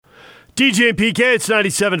DJ and PK, it's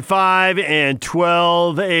 97.5 and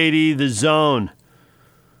 1280 The Zone.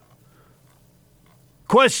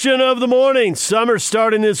 Question of the morning. Summer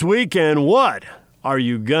starting this weekend. What are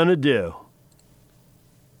you going to do?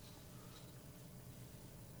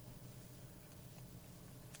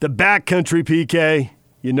 The backcountry, PK.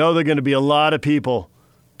 You know there are going to be a lot of people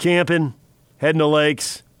camping, heading to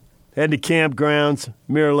lakes, heading to campgrounds,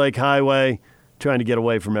 Mirror Lake Highway, trying to get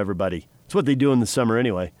away from everybody. It's what they do in the summer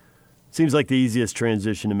anyway. Seems like the easiest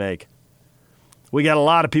transition to make. We got a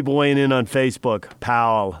lot of people weighing in on Facebook.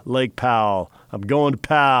 Powell, Lake Powell. I'm going to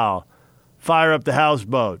Powell. Fire up the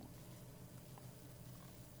houseboat.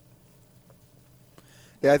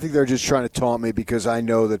 Yeah, I think they're just trying to taunt me because I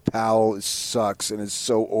know that Powell sucks and is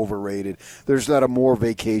so overrated. There's not a more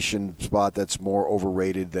vacation spot that's more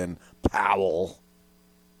overrated than Powell.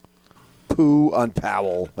 Poo on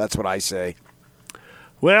Powell. That's what I say.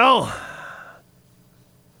 Well,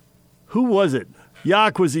 who was it?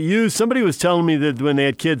 Yak, was it you? Somebody was telling me that when they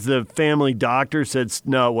had kids, the family doctor said,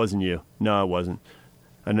 no, it wasn't you. No, it wasn't.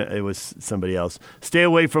 It was somebody else. Stay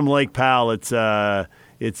away from Lake Powell.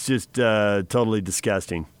 It's just totally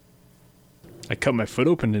disgusting. I cut my foot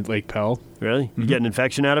open at Lake Powell. Really? You get an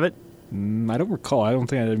infection out of it? I don't recall. I don't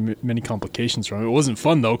think I had many complications from it. It wasn't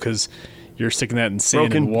fun, though, because you're sticking that in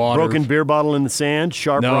sand and water. Broken beer bottle in the sand?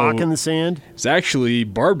 Sharp rock in the sand? It's actually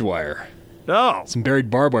barbed wire. Oh. Some buried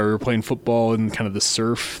barbed wire. We were playing football in kind of the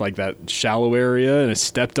surf, like that shallow area, and I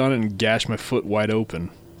stepped on it and gashed my foot wide open.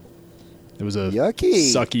 It was a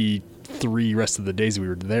sucky 3 rest of the days we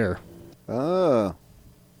were there. Oh.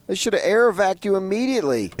 They should have air evac'd you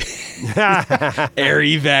immediately. Air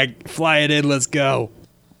evac. Fly it in. Let's go.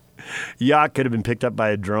 Yacht could have been picked up by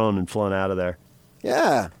a drone and flown out of there.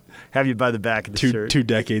 Yeah. Have you by the back of the shirt. 2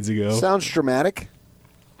 decades ago. Sounds dramatic.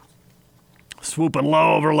 Swooping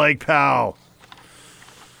low over Lake Powell.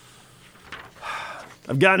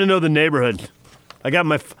 I've gotten to know the neighborhood. I got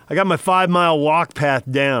my 5-mile walk path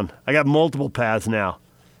down. I got multiple paths now.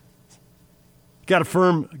 Got a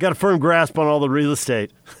firm grasp on all the real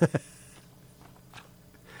estate.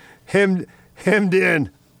 Hemmed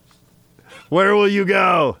in. Where will you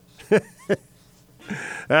go?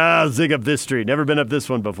 Zig up this street. Never been up this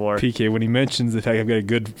one before. PK, when he mentions the fact I've got a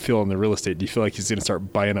good feel on the real estate, do you feel like he's going to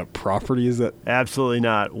start buying up property? Is that absolutely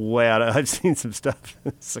not? Way out. I've seen some stuff.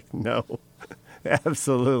 It's like no,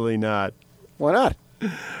 absolutely not. Why not?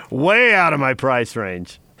 Way out of my price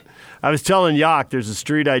range. I was telling Yak, there's a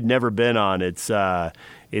street I'd never been on. It's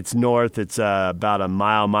north. It's about a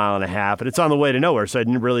mile and a half, and it's on the way to nowhere. So I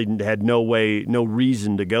had no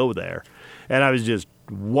reason to go there. And I was just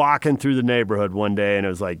walking through the neighborhood one day, and it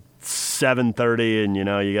was like 7:30, and you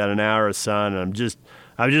got an hour of sun, and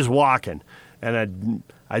I was just walking, and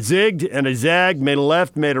I zigged and I zagged, made a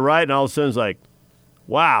left, made a right, and all of a sudden it's like,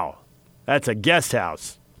 wow, that's a guest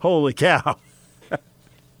house. Holy cow.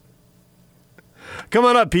 Come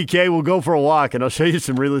on up, PK. We'll go for a walk, and I'll show you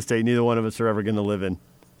some real estate neither one of us are ever going to live in.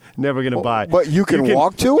 Never going to buy. But you can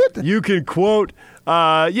walk to it? You can quote,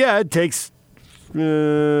 it takes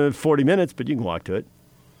 40 minutes, but you can walk to it.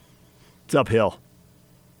 It's uphill.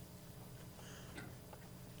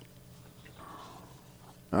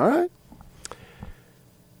 All right.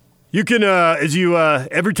 You can,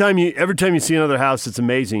 every time you see another house that's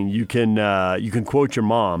amazing, you can quote your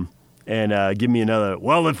mom and give me another,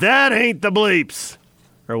 well, if that ain't the bleeps,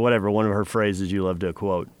 or whatever, one of her phrases you love to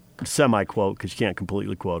quote. Semi-quote, because you can't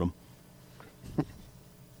completely quote them.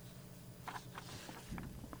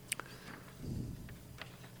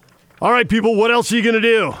 All right, people, what else are you going to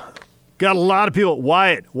do? Got a lot of people.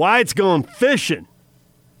 Wyatt's going fishing.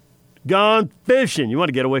 Gone fishing. You want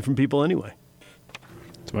to get away from people anyway.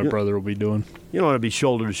 That's what my brother will be doing. You don't want to be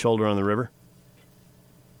shoulder to shoulder on the river.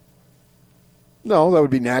 No, that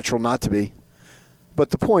would be natural not to be.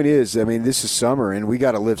 But the point is, I mean, this is summer, and we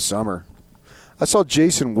got to live summer. I saw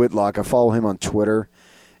Jason Whitlock. I follow him on Twitter,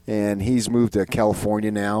 and he's moved to California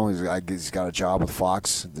now. He's got a job with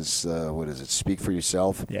Fox. This, what is it, Speak for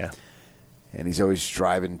Yourself? Yeah. And he's always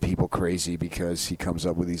driving people crazy because he comes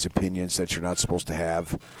up with these opinions that you're not supposed to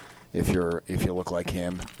have if you look like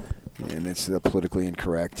him, and it's politically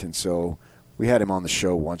incorrect. And so we had him on the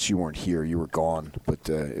show once. You weren't here; you were gone. But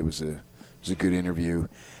it was a good interview,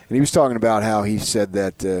 and he was talking about how he said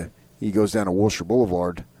that he goes down to Wilshire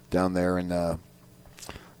Boulevard down there in the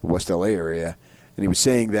West LA area, and he was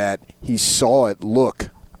saying that he saw it look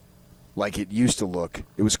like it used to look.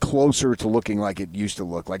 It was closer to looking like it used to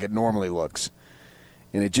look, like it normally looks.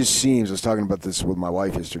 And it just seems, I was talking about this with my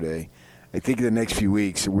wife yesterday, I think in the next few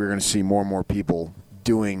weeks we're going to see more and more people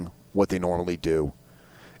doing what they normally do.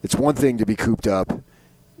 It's one thing to be cooped up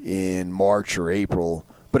in March or April,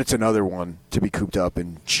 but it's another one to be cooped up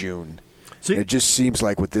in June. So it just seems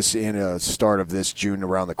like with this start of this June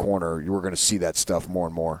around the corner, we're going to see that stuff more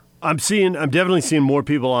and more. I'm definitely seeing more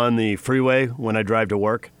people on the freeway when I drive to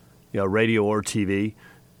work, radio or TV,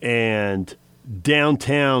 and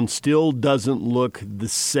downtown still doesn't look the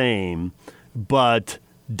same, but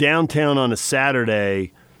downtown on a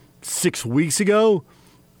Saturday 6 weeks ago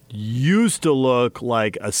used to look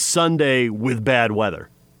like a Sunday with bad weather.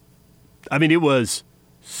 I mean, it was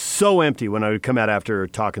so empty when I would come out after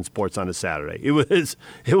talking sports on a Saturday.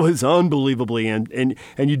 It was unbelievably, and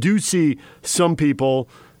you do see some people.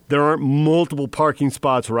 There aren't multiple parking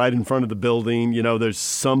spots right in front of the building. There's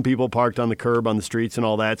some people parked on the curb on the streets and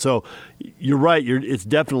all that. So you're right. It's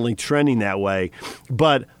definitely trending that way.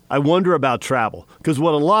 But I wonder about travel, because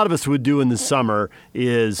what a lot of us would do in the summer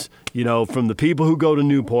is, from the people who go to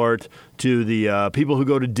Newport to the people who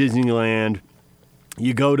go to Disneyland,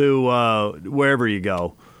 you go to wherever you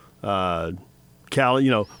go,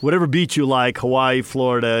 whatever beach you like, Hawaii,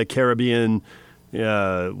 Florida, Caribbean,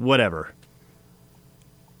 whatever.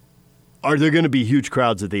 Are there going to be huge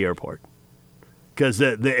crowds at the airport? Because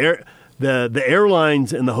the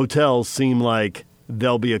airlines and the hotels seem like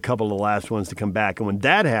they'll be a couple of the last ones to come back. And when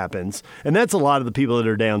that happens, and that's a lot of the people that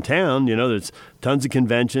are downtown, there's tons of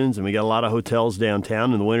conventions, and we got a lot of hotels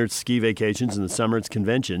downtown. In the winter, it's ski vacations. In the summer, it's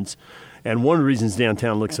conventions. And one of the reasons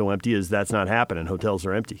downtown looks so empty is that's not happening. Hotels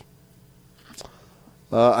are empty.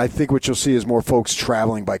 I think what you'll see is more folks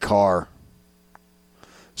traveling by car.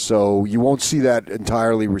 So you won't see that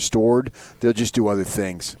entirely restored. They'll just do other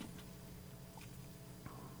things.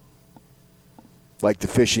 Like the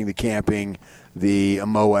fishing, the camping, the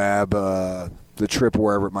Moab, the trip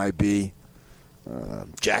wherever it might be,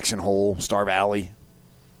 Jackson Hole, Star Valley.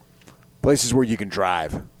 Places where you can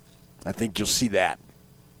drive. I think you'll see that.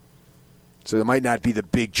 So it might not be the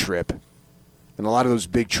big trip. And a lot of those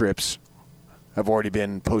big trips have already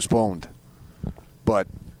been postponed. But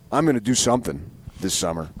I'm going to do something this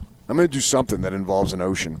summer. I'm going to do something that involves an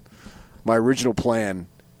ocean. My original plan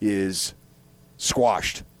is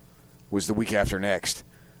squashed, was the week after next.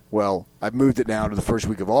 Well, I've moved it now to the first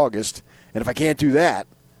week of August, and if I can't do that,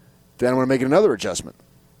 then I'm going to make another adjustment.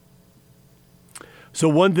 So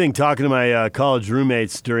one thing, talking to my college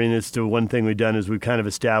roommates during this, one thing we've done is we've kind of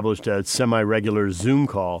established a semi-regular Zoom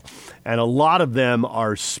call, and a lot of them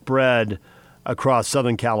are spread across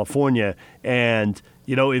Southern California, and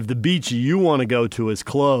if the beach you want to go to is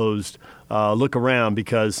closed, look around,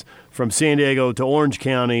 because from San Diego to Orange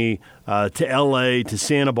County to L.A. to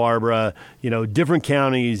Santa Barbara, different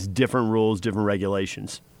counties, different rules, different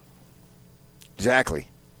regulations. Exactly.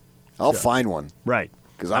 I'll find one. Right.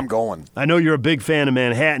 Because I'm going. I know you're a big fan of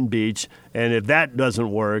Manhattan Beach, and if that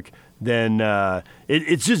doesn't work, then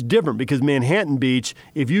it's just different, because Manhattan Beach,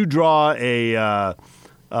 if you draw a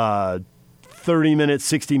 30-minute,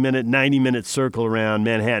 60-minute, 90-minute circle around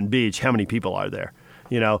Manhattan Beach, how many people are there?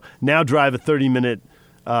 Now drive a 30-minute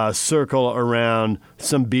circle around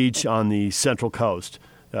some beach on the Central Coast,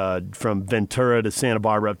 from Ventura to Santa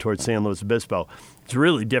Barbara up towards San Luis Obispo. It's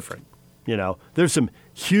really different. There's some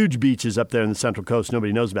huge beaches up there in the Central Coast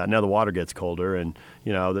nobody knows about. Now the water gets colder, and,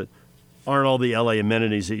 that aren't all the L.A.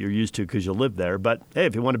 amenities that you're used to because you live there. But, hey,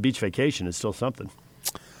 if you want a beach vacation, it's still something.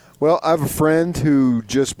 Well, I have a friend who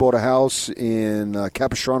just bought a house in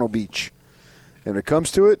Capistrano Beach. And when it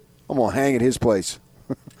comes to it, I'm going to hang at his place.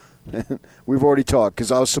 We've already talked,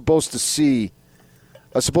 because I was supposed to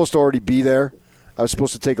already be there. I was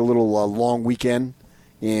supposed to take a little long weekend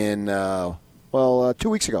in, 2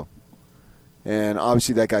 weeks ago. And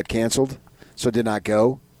obviously that got canceled, so I did not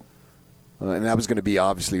go. And that was going to be,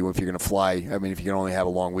 obviously, if you're going to fly. I mean, if you can only have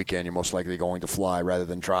a long weekend, you're most likely going to fly rather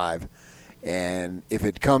than drive. And if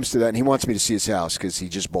it comes to that, and he wants me to see his house because he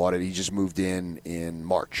just bought it. He just moved in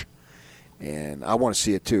March. And I want to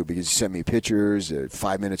see it, too, because he sent me pictures,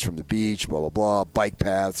 5 minutes from the beach, blah, blah, blah, bike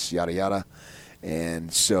paths, yada, yada.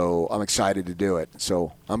 And so I'm excited to do it.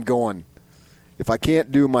 So I'm going. If I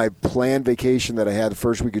can't do my planned vacation that I had the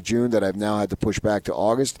first week of June that I've now had to push back to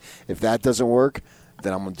August, if that doesn't work,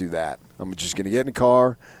 then I'm going to do that. I'm just going to get in the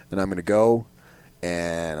car, and I'm going to go,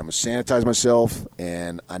 and I'm going to sanitize myself.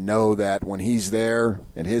 And I know that when he's there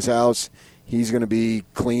at his house, he's going to be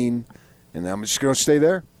clean, and I'm just going to stay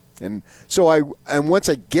there. And so once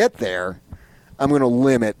I get there, I'm going to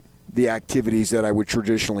limit the activities that I would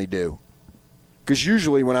traditionally do. Because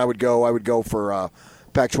usually when I would go for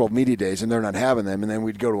Pac-12 Media Days, and they're not having them, and then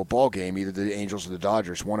we'd go to a ball game, either the Angels or the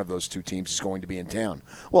Dodgers. One of those two teams is going to be in town.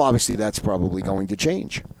 Well, obviously, that's probably going to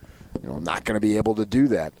change. I'm not going to be able to do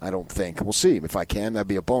that, I don't think. We'll see. If I can, that'd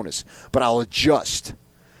be a bonus. But I'll adjust.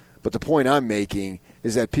 But the point I'm making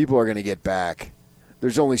is that people are going to get back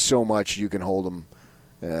there's only so much you can hold them,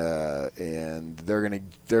 and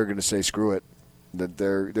they're gonna say screw it. That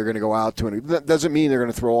they're going to go out to it. That doesn't mean they're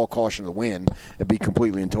going to throw all caution to the wind and be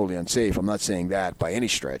completely and totally unsafe. I'm not saying that by any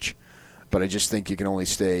stretch, but I just think you can only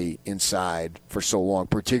stay inside for so long,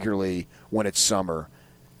 particularly when it's summer,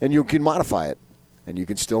 and you can modify it, and you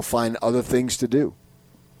can still find other things to do.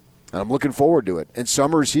 And I'm looking forward to it. And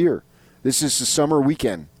summer's here. This is the summer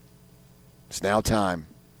weekend. It's now time.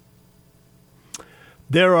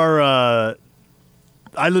 There are.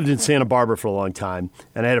 I lived in Santa Barbara for a long time,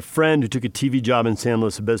 and I had a friend who took a TV job in San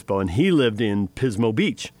Luis Obispo, and he lived in Pismo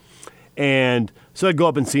Beach. And so I'd go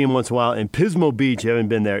up and see him once in a while. And Pismo Beach, you haven't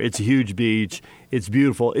been there, it's a huge beach. It's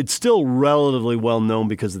beautiful. It's still relatively well known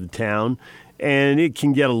because of the town, and it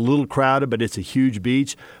can get a little crowded, but it's a huge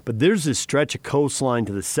beach. But there's this stretch of coastline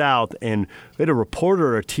to the south, and we had a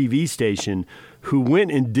reporter at a TV station who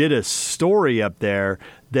went and did a story up there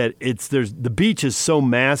that the beach is so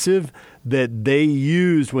massive that they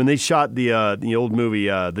used when they shot the old movie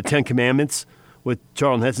The Ten Commandments with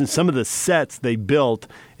Charlton Heston. Some of the sets they built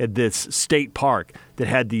at this state park that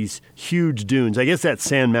had these huge dunes. I guess that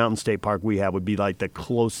Sand Mountain State Park we have would be like the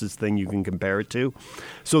closest thing you can compare it to.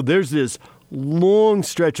 So there's this long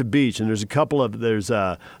stretch of beach, and there's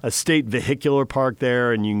a state vehicular park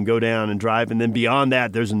there, and you can go down and drive, and then beyond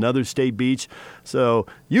that there's another state beach. So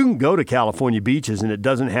you can go to California beaches, and it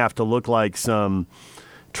doesn't have to look like some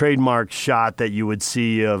trademark shot that you would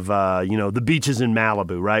see of the beaches in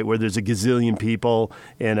Malibu, right, where there's a gazillion people.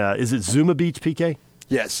 And is it Zuma Beach, PK?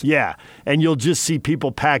 Yes. Yeah, and you'll just see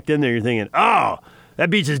people packed in there. You're thinking, oh, that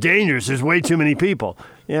beach is dangerous. There's way too many people.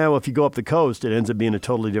 Yeah, well, if you go up the coast, it ends up being a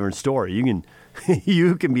totally different story. You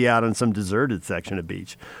can be out on some deserted section of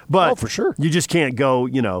beach. But for sure. You just can't go,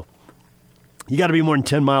 you got to be more than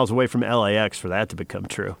 10 miles away from LAX for that to become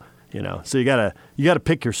true. So you gotta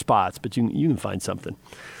pick your spots, but you can find something.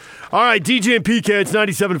 All right, DJ and PK, it's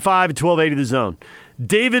 97.5 at 1280 The Zone.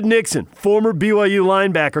 David Nixon, former BYU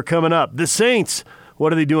linebacker, coming up. The Saints,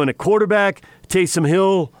 what are they doing at quarterback? Taysom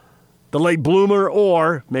Hill, the late bloomer,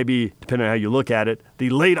 or maybe, depending on how you look at it, the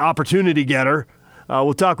late opportunity getter.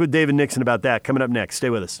 We'll talk with David Nixon about that coming up next. Stay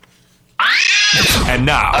with us. And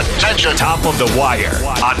now, attention, top of the wire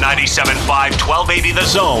on 97.5, 1280 The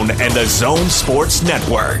Zone and the Zone Sports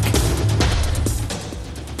Network.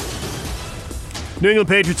 New England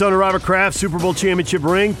Patriots owner Robert Kraft, Super Bowl championship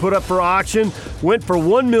ring put up for auction, went for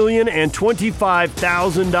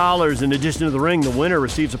 $1,025,000. In addition to the ring, the winner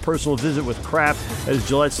receives a personal visit with Kraft at his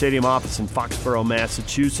Gillette Stadium office in Foxborough,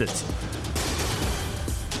 Massachusetts.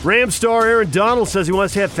 Rams star Aaron Donald says he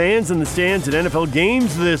wants to have fans in the stands at NFL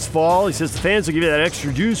games this fall. He says the fans will give you that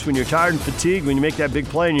extra juice when you're tired and fatigued. When you make that big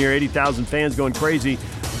play and you're 80,000 fans going crazy,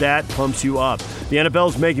 that pumps you up. The NFL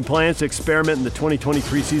is making plans to experiment in the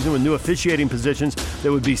 2023 season with new officiating positions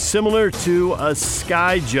that would be similar to a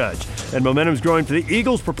sky judge. And momentum is growing for the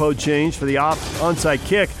Eagles' proposed change for the onside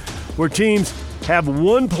kick, where teams have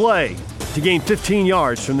one play to gain 15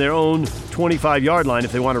 yards from their own 25-yard line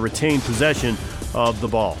if they want to retain possession of the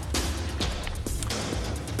ball.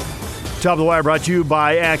 Top of the Wire brought to you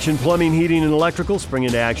by Action Plumbing, Heating, and Electrical. Spring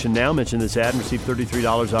into action now. Mention this ad and receive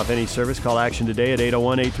 $33 off any service. Call Action today at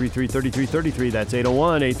 801-833-3333. That's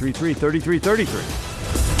 801-833-3333.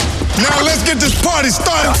 Now let's get this party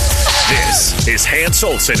started. This is Hans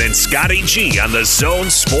Olsen and Scotty G on the Zone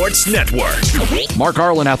Sports Network. Mark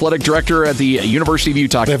Arlen, athletic director at the University of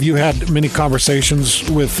Utah. Have you had many conversations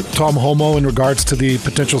with Tom Homo in regards to the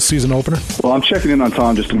potential season opener? Well, I'm checking in on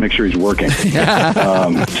Tom just to make sure he's working.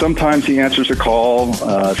 Sometimes he answers a call.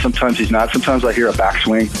 Sometimes he's not. Sometimes I hear a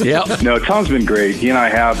backswing. Yep. No, Tom's been great. He and I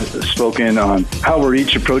have spoken on how we're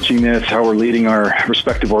each approaching this, how we're leading our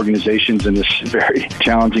respective organizations in this very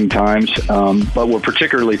challenging times. But we're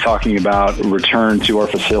particularly talking about return to our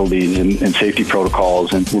facilities and safety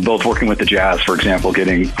protocols. And we're both working with the Jazz, for example,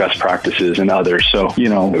 getting best practices and others. So,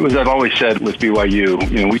 it was, I've always said with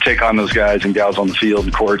BYU, we take on those guys and gals on the field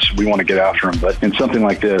and courts. We want to get after them. But in something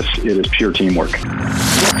like this, it is pure teamwork.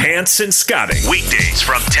 Hans and Scotty, weekdays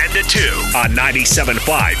from 10 to 2 on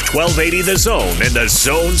 97.5, 1280 The Zone and the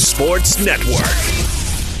Zone Sports Network.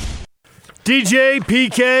 DJ,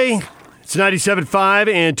 PK, it's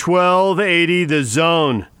 97.5 and 1280 The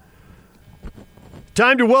Zone.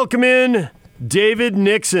 Time to welcome in David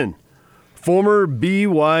Nixon, former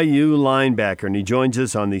BYU linebacker, and he joins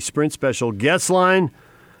us on the Sprint Special Guest Line.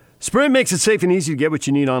 Sprint makes it safe and easy to get what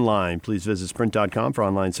you need online. Please visit sprint.com for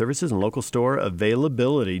online services and local store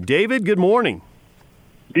availability. David, good morning.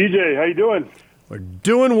 DJ, how you doing? We're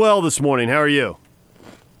doing well this morning. How are you?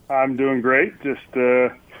 I'm doing great. Just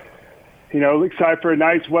excited for a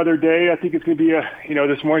nice weather day. I think it's going to be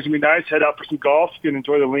this morning's going to be nice. Head out for some golf. You can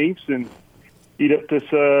enjoy the links and eat up this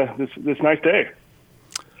nice day.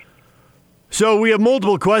 So we have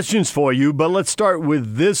multiple questions for you, but let's start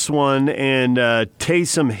with this one and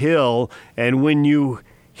Taysom Hill. And when you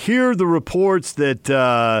hear the reports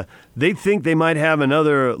that they think they might have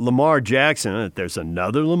another Lamar Jackson, there's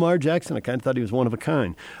another Lamar Jackson? I kind of thought he was one of a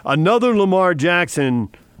kind. Another Lamar Jackson,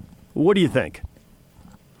 what do you think?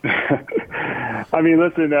 I mean,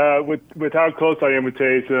 listen, with how close I am with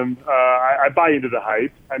Taysom, I buy into the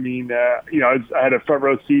hype. I mean, I had a front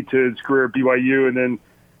row seat to his career at BYU, and then,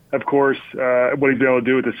 of course, what he's been able to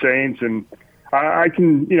do with the Saints. And I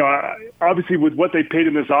can, obviously with what they paid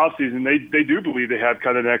him this offseason, they do believe they have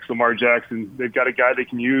kind of the next Lamar Jackson. They've got a guy they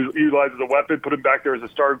can utilize as a weapon, put him back there as a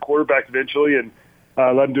starting quarterback eventually, and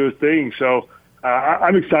let him do his thing. So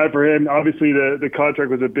I'm excited for him. Obviously, the contract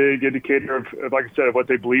was a big indicator of, like I said, of what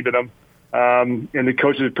they believe in him. And the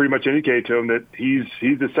coaches pretty much indicated to him that he's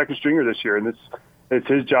the second stringer this year, and it's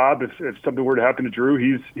his job. If something were to happen to Drew,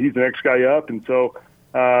 he's the next guy up. And so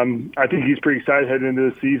I think he's pretty excited heading into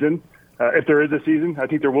the season. If there is a season, I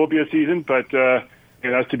think there will be a season, but it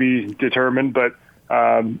has to be determined. But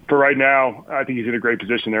for right now, I think he's in a great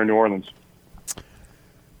position there in New Orleans.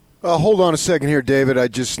 Hold on a second here, David. I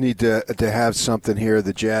just need to have something here.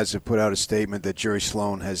 The Jazz have put out a statement that Jerry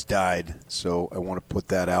Sloan has died, so I want to put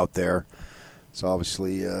that out there. It's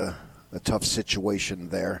obviously a tough situation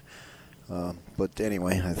there. But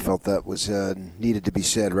anyway, I felt that was needed to be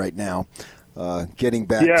said right now. Getting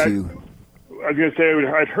back to... I was going to say,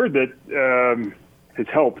 I'd heard that his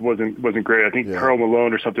health wasn't great. I think Karl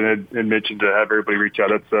Malone or something had mentioned to have everybody reach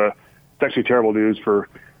out. It's actually terrible news for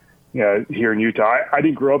here in Utah. I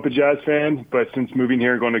didn't grow up a Jazz fan, but since moving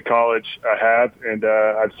here and going to college, I have, and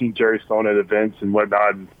I've seen Jerry Sloan at events and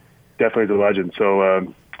whatnot, and definitely the legend.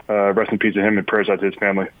 So rest in peace to him and prayers out to his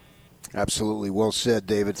family. Absolutely. Well said,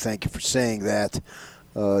 David. Thank you for saying that.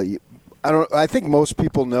 I think most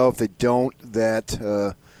people know, if they don't,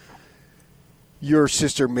 that your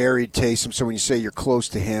sister married Taysom, so when you say you're close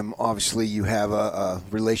to him, obviously you have a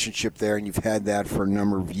relationship there, and you've had that for a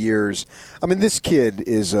number of years. I mean, this kid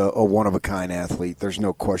is a one-of-a-kind athlete. There's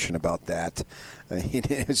no question about that.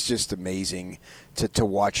 It's just amazing to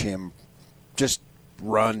watch him just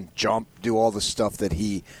run, jump, do all the stuff that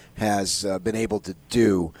he has been able to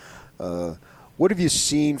do. What have you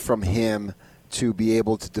seen from him to be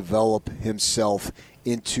able to develop himself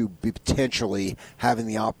into potentially having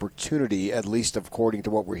the opportunity, at least according to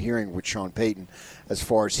what we're hearing with Sean Payton, as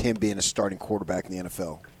far as him being a starting quarterback in the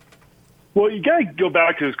NFL? Well, you got to go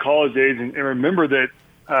back to his college days and remember that,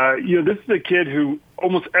 this is a kid who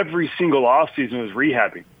almost every single offseason was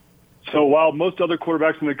rehabbing. So while most other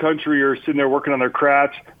quarterbacks in the country are sitting there working on their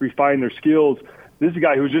craft, refining their skills, this is a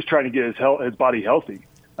guy who was just trying to get his body healthy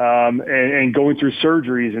and going through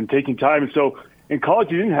surgeries and taking time. And so in college,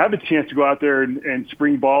 he didn't have a chance to go out there and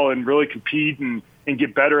spring ball and really compete and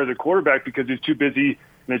get better as a quarterback because he was too busy in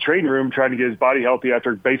the training room trying to get his body healthy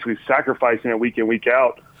after basically sacrificing it week in, week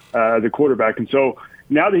out as a quarterback. And so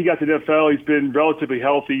now that he got to the NFL, he's been relatively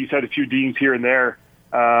healthy. He's had a few dings here and there.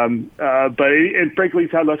 But frankly,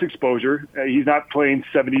 he's had less exposure. He's not playing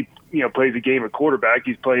 70 plays a game at quarterback.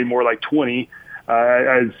 He's playing more like 20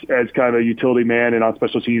 as kind of a utility man and on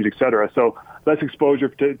special teams, et cetera. So less exposure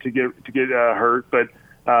to get hurt, but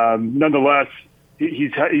nonetheless,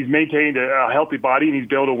 he's maintained a healthy body and he's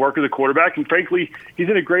been able to work as a quarterback. And frankly, he's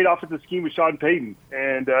in a great offensive scheme with Sean Payton.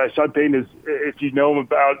 And Sean Payton is, if you know him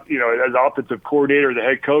about as offensive coordinator, the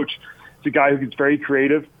head coach, it's a guy who gets very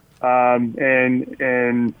creative and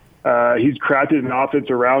he's crafted an offense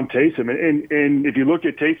around Taysom. And if you look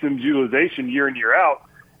at Taysom's utilization year in, year out,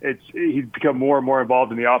 he's become more and more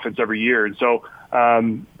involved in the offense every year. And so,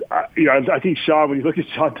 I think Sean, when you look at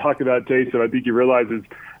Sean talking about Taysom, I think he realizes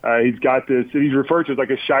he's got this, he's referred to as like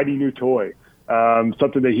a shiny new toy,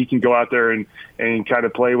 something that he can go out there and kind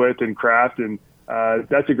of play with and craft. And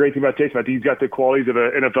that's a great thing about Taysom. I think he's got the qualities of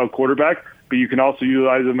an NFL quarterback, but you can also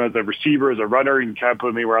utilize him as a receiver, as a runner, and kind of put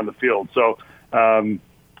him anywhere on the field. So,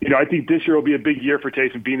 I think this year will be a big year for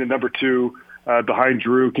Taysom, being the number 2 behind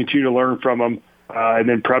Drew, continue to learn from him, and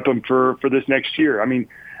then prep him for this next year. I mean,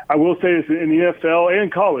 I will say this, in the NFL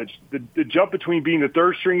and college, the jump between being the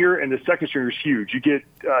third stringer and the second stringer is huge. You get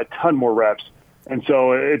a ton more reps. And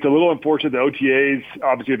so it's a little unfortunate. The OTAs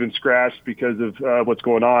obviously have been scratched because of what's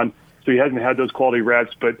going on. So he hasn't had those quality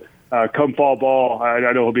reps. But come fall ball, I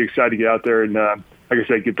know he'll be excited to get out there and, like I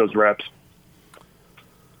said, get those reps.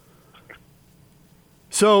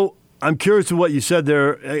 So I'm curious of what you said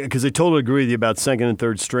there, because I totally agree with you about second and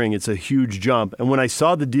third string. It's a huge jump. And when I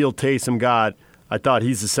saw the deal Taysom got, I thought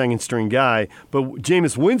he's the second-string guy. But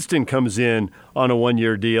Jameis Winston comes in on a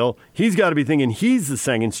 1-year deal. He's got to be thinking he's the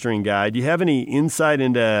second-string guy. Do you have any insight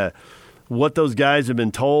into what those guys have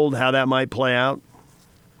been told, how that might play out?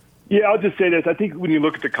 Yeah, I'll just say this. I think when you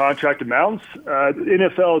look at the contract amounts, the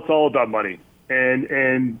NFL, it's all about money.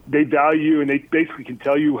 And they value and they basically can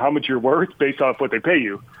tell you how much you're worth based off what they pay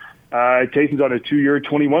you. Taysom's on a 2-year,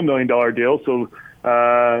 $21 million deal, so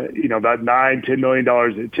about $9-10 million,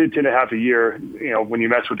 $10.5 a year. When you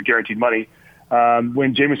mess with the guaranteed money.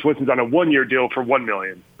 When Jameis Winston's on a 1-year deal for $1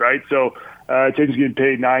 million, right? So Taysom's getting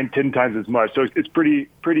paid 9-10 times as much. So it's pretty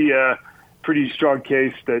strong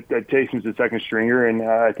case that Taysom's the second stringer, and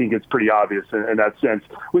I think it's pretty obvious in that sense.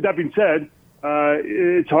 With that being said,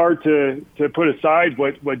 it's hard to put aside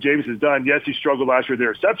what Jameis has done. Yes, he struggled last year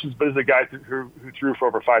with the interceptions, but he's a guy who threw for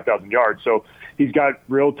over 5,000 yards. So he's got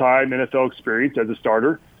real-time NFL experience as a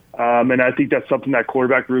starter, and I think that's something that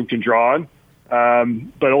quarterback room can draw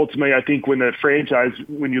on. But ultimately, I think when the franchise,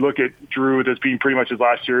 when you look at Drew, this being pretty much his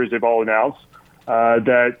last year, as they've all announced,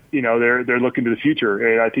 that they're looking to the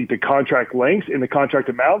future, and I think the contract lengths and the contract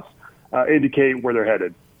amounts indicate where they're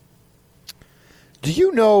headed. Do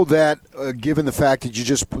you know that, given the fact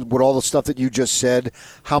that with all the stuff that you just said,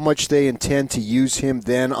 how much they intend to use him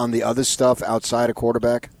then on the other stuff outside of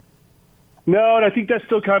quarterback? No, and I think that's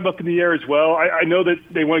still kind of up in the air as well. I know that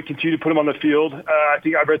they want to continue to put him on the field. I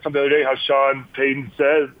think I read something the other day how Sean Payton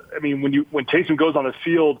says, when Taysom goes on the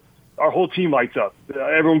field, our whole team lights up.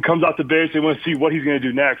 Everyone comes off the bench. They want to see what he's going to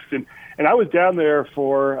do next. And I was down there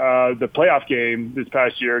for the playoff game this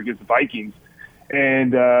past year against the Vikings,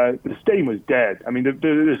 and the stadium was dead.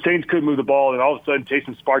 The Saints couldn't move the ball, and all of a sudden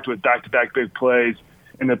Taysom sparked with back-to-back big plays,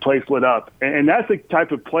 and the place lit up. And that's the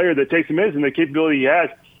type of player that Taysom is and the capability he has.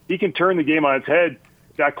 He can turn the game on its head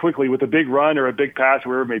that quickly with a big run or a big pass,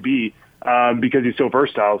 wherever it may be, because he's so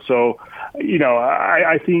versatile. So,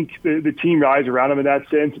 I think the team rallies around him in that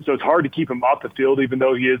sense. So it's hard to keep him off the field, even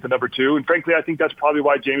though he is the number 2. And frankly, I think that's probably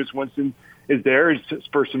why Jameis Winston is there, is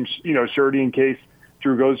for some, surety in case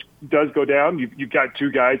Drew does go down. You've got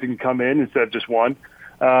 2 guys that can come in instead of just one.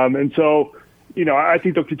 And so, I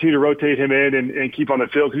think they'll continue to rotate him in and keep on the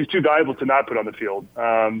field because he's too valuable to not put on the field.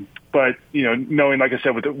 But, knowing, like I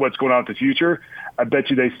said, with what's going on with the future, I bet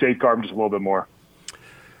you they safeguard him just a little bit more.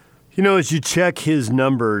 As you check his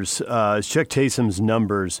numbers, check Taysom's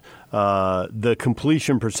numbers, the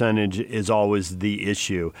completion percentage is always the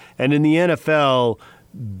issue. And in the NFL,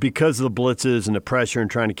 because of the blitzes and the pressure and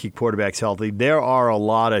trying to keep quarterbacks healthy, there are a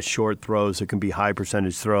lot of short throws that can be high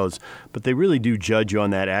percentage throws, but they really do judge you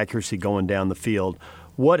on that accuracy going down the field.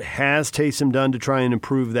 What has Taysom done to try and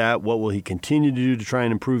improve that? What will he continue to do to try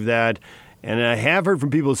and improve that? And I have heard from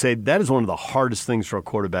people who say that is one of the hardest things for a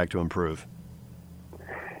quarterback to improve.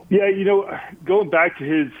 Yeah, going back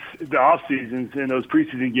to the off seasons and those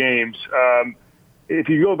preseason games, if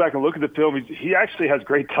you go back and look at the film, he actually has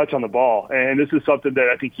great touch on the ball, and this is something that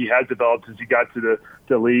I think he has developed since he got to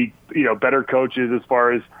the league. Better coaches as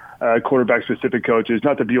far as quarterback-specific coaches.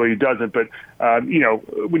 Not that BYU doesn't, but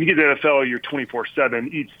when you get to the NFL, you're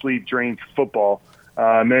 24/7, eat, sleep, drink football,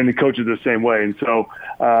 and the coaches are the same way. And so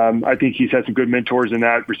I think he's had some good mentors in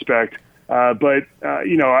that respect. But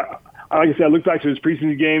like I said, I look back to his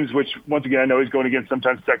preseason games, which, once again, I know he's going against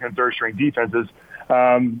sometimes second and third string defenses.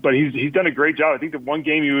 But he's done a great job. I think the one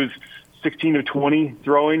game he was 16 of 20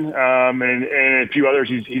 throwing, and a few others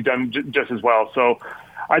he's done just as well. So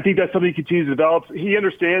I think that's something he continues to develop. He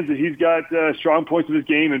understands that he's got strong points in his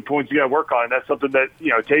game and points he got to work on. And that's something that,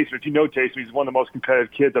 Taysom, if you know Taysom, he's one of the most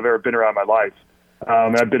competitive kids I've ever been around in my life.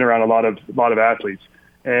 I've been around a lot of athletes.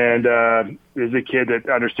 And there's a kid that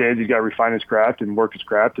understands he's got to refine his craft and work his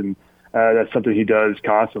craft, and that's something he does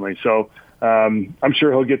constantly. So I'm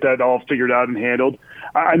sure he'll get that all figured out and handled.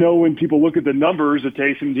 I know when people look at the numbers of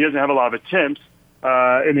Taysom, he doesn't have a lot of attempts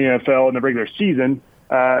in the NFL in the regular season.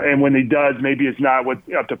 And when he does, maybe it's not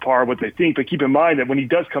up to par what they think. But keep in mind that when he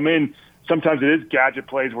does come in, sometimes it is gadget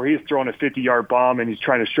plays where he's throwing a 50-yard bomb and he's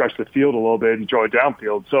trying to stretch the field a little bit and throw it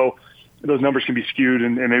downfield. So those numbers can be skewed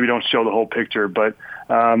and maybe don't show the whole picture. But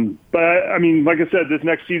I mean, like I said, this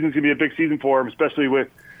next season is going to be a big season for him, especially with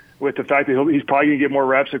the fact that he's probably going to get more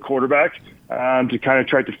reps at quarterback to kind of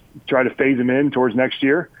try to phase him in towards next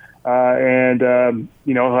year. And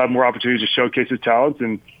he'll have more opportunities to showcase his talents,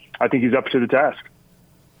 and I think he's up to the task.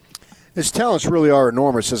 His talents really are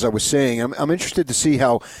enormous, as I was saying. I'm interested to see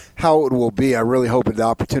how it will be. I really hope the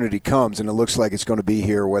opportunity comes, and it looks like it's going to be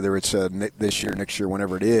here, whether it's this year, next year,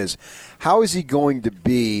 whenever it is. How is he going to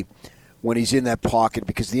be when he's in that pocket,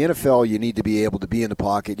 because the NFL, you need to be able to be in the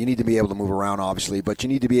pocket. You need to be able to move around, obviously, but you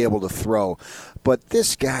need to be able to throw. But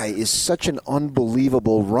this guy is such an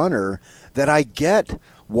unbelievable runner that I get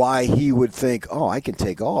why he would think, oh, I can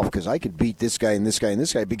take off because I could beat this guy and this guy and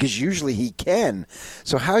this guy, because usually he can.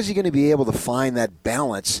 So how is he going to be able to find that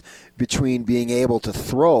balance between being able to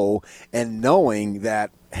throw and knowing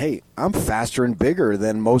that, hey, I'm faster and bigger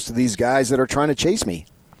than most of these guys that are trying to chase me?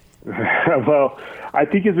 Well, I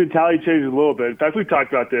think his mentality changes a little bit. In fact, we've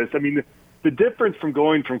talked about this. I mean, the difference from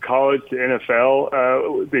going from college to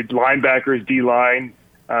NFL, the linebackers, D-line,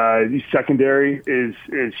 secondary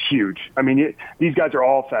is huge. I mean, these guys are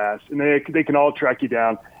all fast, and they can all track you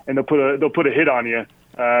down, and they'll put a hit on you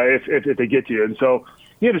if they get to you. And so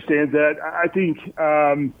he understands that. I think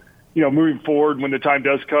moving forward, when the time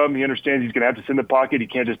does come, he understands he's going to have to sit in the pocket. He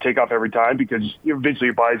can't just take off every time, because eventually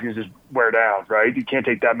your body's going to just wear down, right? You can't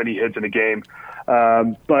take that many hits in a game.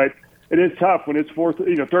 But it is tough when it's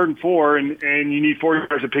third and 4, and you need 4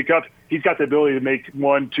 yards to pick up. He's got the ability to make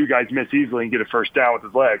 1-2 guys miss easily and get a first down with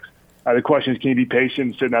his legs. The question is, can he be patient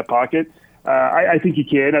and sit in that pocket? I think he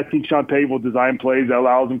can. I think Sean Payton will design plays that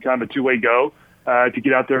allows him kind of a two-way go to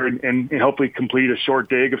get out there and hopefully complete a short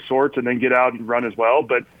dig of sorts and then get out and run as well.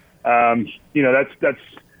 But that's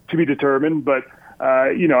to be determined. But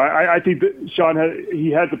I think that Sean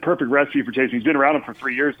has the perfect recipe for chasing. He's been around him for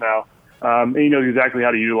 3 years now, and he knows exactly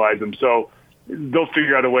how to utilize them. So they'll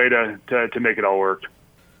figure out a way to make it all work.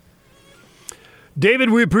 David,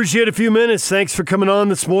 we appreciate a few minutes. Thanks for coming on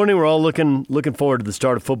this morning. We're all looking forward to the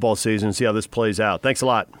start of football season and see how this plays out. Thanks a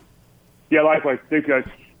lot. Yeah, likewise. Thanks, guys.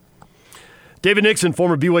 David Nixon,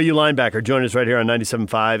 former BYU linebacker, joined us right here on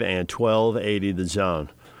 97.5 and 1280 The Zone.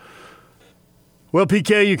 Well,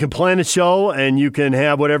 PK, you can plan a show and you can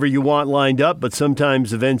have whatever you want lined up, but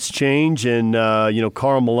sometimes events change. And,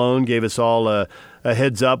 Karl Malone gave us all a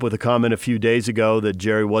heads up with a comment a few days ago that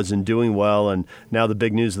Jerry wasn't doing well. And now the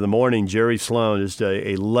big news of the morning, Jerry Sloan, just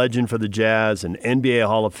a legend for the Jazz, an NBA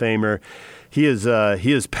Hall of Famer. He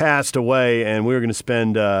has passed away, and we're going to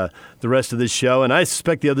spend the rest of this show, and I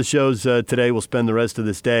suspect the other shows today will spend the rest of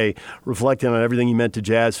this day reflecting on everything he meant to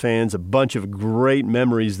Jazz fans. A bunch of great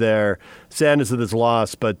memories there. Sadness of his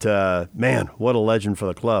loss, but man, what a legend for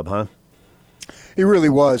the club, huh? He really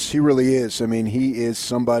was. He really is. I mean, he is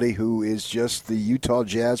somebody who is just the Utah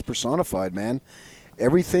Jazz personified, man.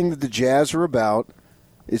 Everything that the Jazz are about,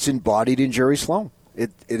 it's embodied in Jerry Sloan.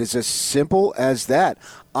 It is as simple as that.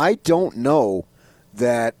 I don't know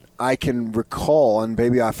that I can recall, and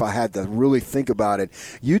maybe if I had to really think about it,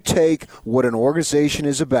 you take what an organization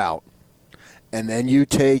is about, and then you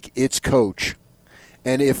take its coach,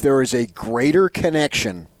 and if there is a greater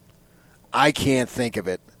connection, I can't think of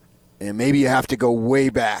it. And maybe you have to go way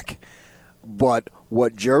back. But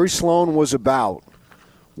what Jerry Sloan was about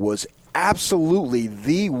was absolutely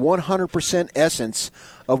the 100% essence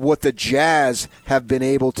of what the Jazz have been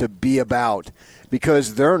able to be about,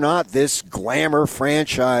 because they're not this glamour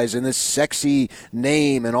franchise and this sexy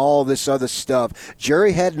name and all this other stuff.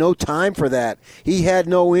 Jerry had no time for that. He had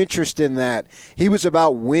no interest in that. He was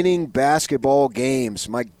about winning basketball games.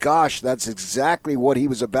 My gosh, that's exactly what he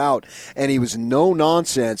was about. And he was no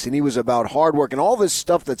nonsense, and he was about hard work and all this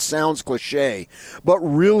stuff that sounds cliche, but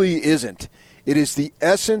really isn't. It is the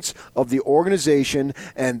essence of the organization,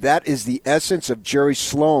 and that is the essence of Jerry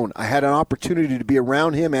Sloan. I had an opportunity to be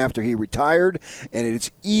around him after he retired, and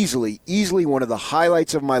it's easily one of the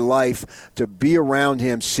highlights of my life to be around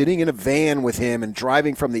him, sitting in a van with him and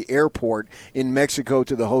driving from the airport in Mexico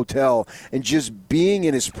to the hotel, and just being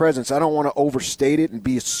in his presence. I don't want to overstate it and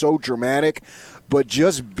be so dramatic, but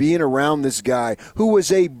just being around this guy who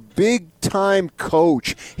was a big-time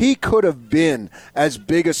coach. He could have been as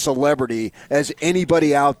big a celebrity as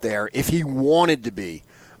anybody out there if he wanted to be,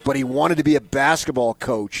 but he wanted to be a basketball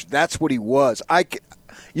coach. That's what he was.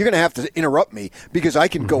 You're going to have to interrupt me because I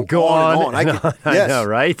can go on and on. I know,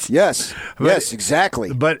 right? Yes, yes,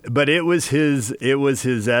 exactly. But it was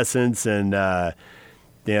his essence, and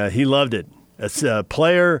he loved it. As a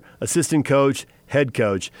player, assistant coach, head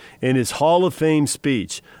coach. In his Hall of Fame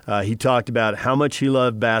speech, he talked about how much he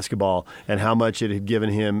loved basketball and how much it had given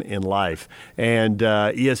him in life. And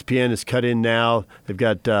ESPN has cut in now. They've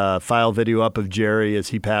got file video up of Jerry as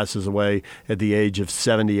he passes away at the age of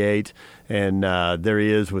 78. And there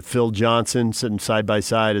he is with Phil Johnson sitting side by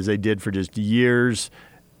side as they did for just years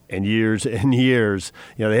and years and years.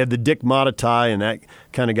 They had the Dick Motta tie, and that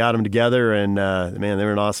kind of got them together. And, man, they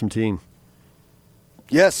were an awesome team.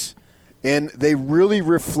 Yes. And they really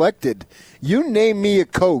reflected. You name me a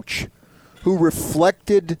coach who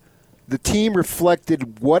reflected, the team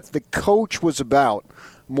reflected what the coach was about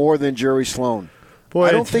more than Jerry Sloan. Boy,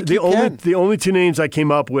 I don't think the only two names I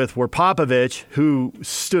came up with were Popovich, who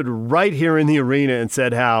stood right here in the arena and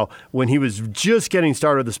said how when he was just getting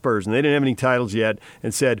started with the Spurs and they didn't have any titles yet,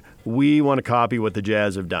 and said, we want to copy what the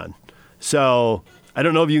Jazz have done. So I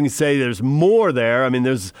don't know if you can say there's more there. I mean,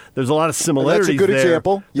 there's a lot of similarities there. That's a good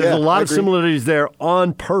example. There's a lot of similarities there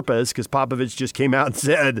on purpose because Popovich just came out and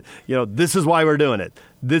said, this is why we're doing it.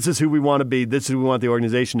 This is who we want to be. This is who we want the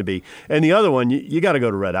organization to be. And the other one, you got to go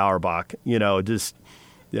to Red Auerbach.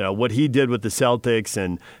 What he did with the Celtics.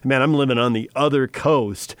 And, man, I'm living on the other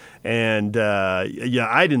coast. And,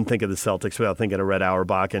 I didn't think of the Celtics without thinking of Red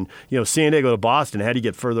Auerbach. And, San Diego to Boston, how do you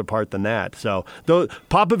get further apart than that? So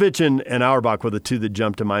Popovich and Auerbach were the two that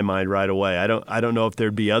jumped to my mind right away. I don't know if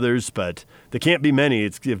there'd be others, but there can't be many.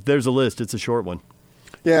 If there's a list, it's a short one.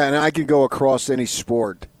 Yeah, and I could go across any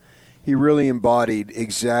sport. He really embodied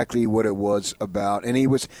exactly what it was about. And it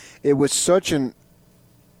was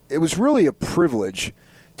really a privilege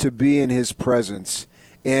to be in his presence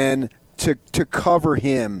and to cover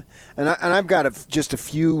him. And I've got just a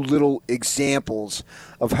few little examples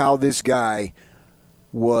of how this guy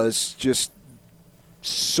was just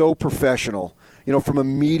so professional. From a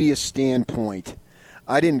media standpoint,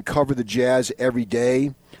 I didn't cover the Jazz every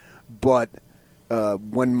day, but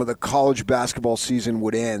when the college basketball season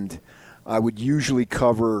would end, I would usually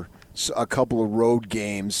cover a couple of road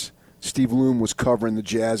games. Steve Loom was covering the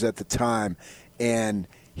Jazz at the time, and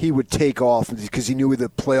he would take off because he knew the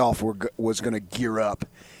playoff was going to gear up,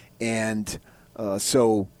 and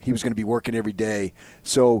so he was going to be working every day.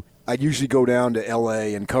 So I'd usually go down to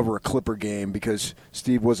L.A. and cover a Clipper game because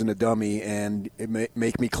Steve wasn't a dummy, and it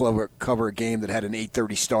make me cover a game that had an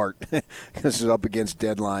 8:30 start because it was up against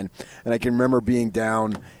deadline. And I can remember being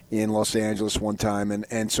down in Los Angeles one time,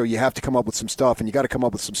 and so you have to come up with some stuff, and you got to come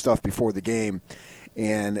up with some stuff before the game.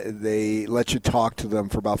 And they let you talk to them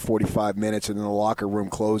for about 45 minutes, and then the locker room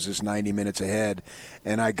closes 90 minutes ahead.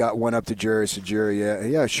 And I went up to Jerry and said, Jerry,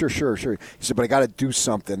 yeah, sure. He said, but I got to do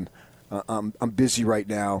something. I'm busy right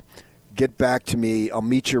now. Get back to me. I'll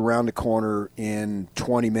meet you around the corner in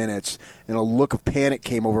 20 minutes. And a look of panic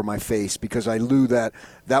came over my face because I knew that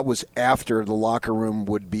was after the locker room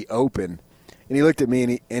would be open. And he looked at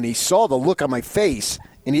me, and he saw the look on my face,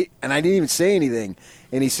 and I didn't even say anything.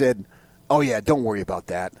 And he said, oh, yeah, don't worry about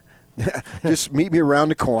that. Just meet me around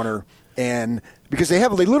the corner. And because they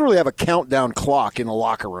literally have a countdown clock in the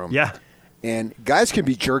locker room. Yeah. And guys can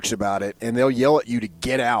be jerks about it, and they'll yell at you to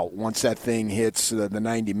get out once that thing hits the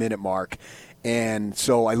 90-minute mark. And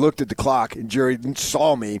so I looked at the clock, and Jerry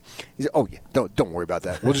saw me. He said, oh, yeah, don't worry about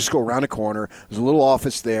that. We'll just go around the corner. There's a little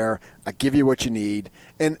office there. I give you what you need.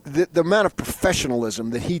 And the amount of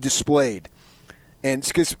professionalism that he displayed. And it's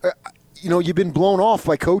because, you've been blown off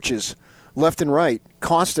by coaches left and right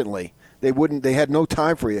constantly. They had no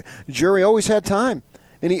time for you. Jerry always had time.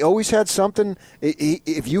 And he always had something.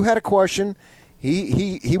 If you had a question,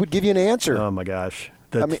 he would give you an answer. Oh, my gosh.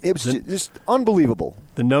 It was just unbelievable.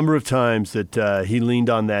 The number of times that he leaned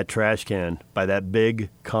on that trash can by that big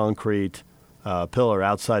concrete pillar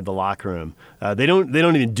outside the locker room. They don't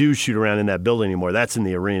even do shoot around in that building anymore. That's in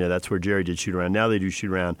the arena. That's where Jerry did shoot around. Now they do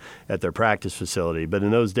shoot around at their practice facility. But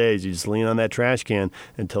in those days, you just lean on that trash can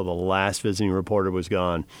until the last visiting reporter was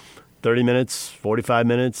gone. 30 minutes, 45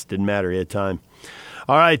 minutes, didn't matter. He had time.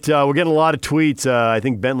 All right, we're getting a lot of tweets. I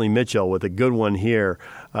think Bentley Mitchell with a good one here.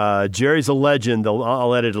 Jerry's a legend.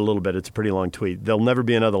 I'll edit it a little bit. It's a pretty long tweet. There'll never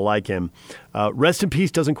be another like him. Rest in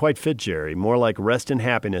peace doesn't quite fit Jerry. More like rest in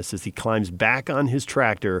happiness as he climbs back on his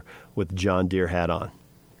tractor with John Deere hat on.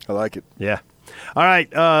 I like it. Yeah. All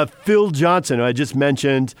right, Phil Johnson, who I just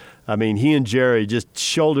mentioned. I mean, he and Jerry just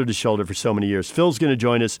shoulder to shoulder for so many years. Phil's going to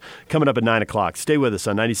join us coming up at 9 o'clock. Stay with us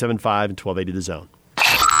on 97.5 and 1280 The Zone.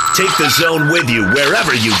 Take the Zone with you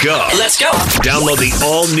wherever you go. Let's go. Download the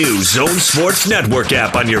all-new Zone Sports Network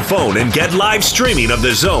app on your phone and get live streaming of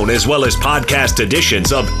The Zone as well as podcast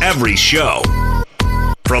editions of every show.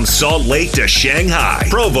 From Salt Lake to Shanghai,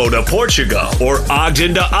 Provo to Portugal, or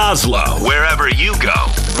Ogden to Oslo, wherever you go,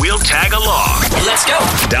 we'll tag along. Let's go.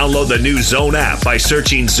 Download the new Zone app by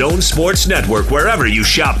searching Zone Sports Network wherever you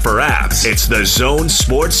shop for apps. It's the Zone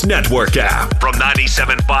Sports Network app from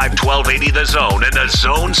 97.5 1280 The Zone and the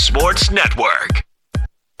Zone Sports Network.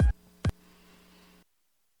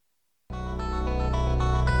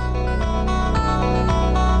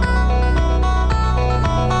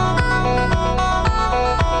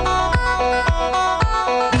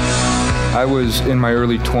 I was in my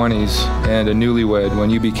early 20s and a newlywed when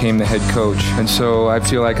you became the head coach. And so I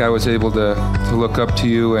feel like I was able to look up to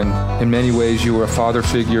you, and in many ways you were a father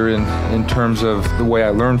figure in terms of the way I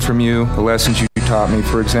learned from you, the lessons you taught me.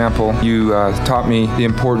 For example, you taught me the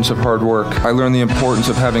importance of hard work. I learned the importance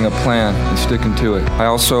of having a plan and sticking to it. I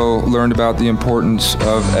also learned about the importance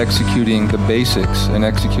of executing the basics and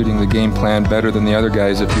executing the game plan better than the other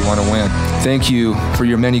guys if you want to win. Thank you for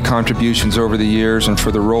your many contributions over the years and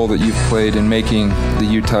for the role that you've played in making the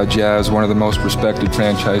Utah Jazz one of the most respected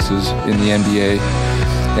franchises in the NBA.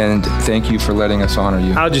 And thank you for letting us honor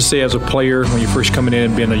you. I'll just say, as a player, when you're first coming in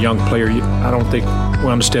and being a young player, I don't think we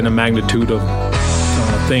understand the magnitude of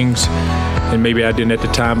things, and maybe I didn't at the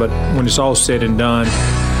time, but when it's all said and done,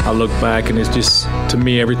 I look back and it's just, to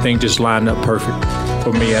me, everything just lined up perfect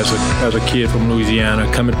for me as a kid from Louisiana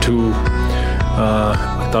coming to,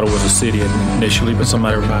 I thought it was a city initially, but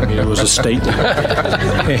somebody reminded me it was a state.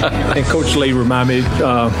 and Coach Lay reminded me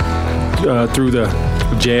through the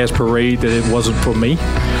Jazz parade that it wasn't for me,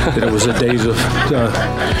 that it was the days of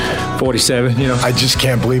 47, I just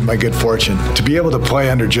can't believe my good fortune to be able to play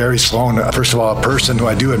under Jerry Sloan. First of all, a person who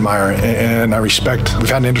I do admire and I respect. We've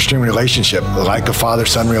had an interesting relationship, like a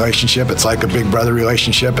father-son relationship. It's like a big brother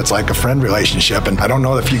relationship. It's like a friend relationship. And I don't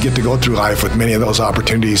know if you get to go through life with many of those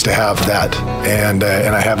opportunities to have that. And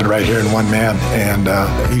I have it right here in one man. And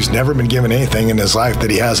he's never been given anything in his life that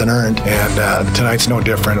he hasn't earned. And tonight's no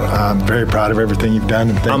different. I'm very proud of everything you've done.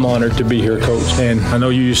 And I'm honored to be here, Coach. And I know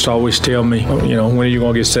you used to always tell me, when are you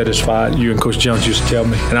going to get satisfied? You and Coach Jones used to tell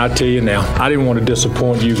me. And I tell you now, I didn't want to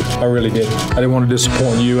disappoint you. I really didn't. I didn't want to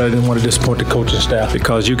disappoint you. I didn't want to disappoint the coaching staff,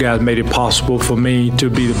 because you guys made it possible for me to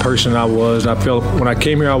be the person I was. I felt when I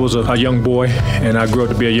came here, I was a young boy, and I grew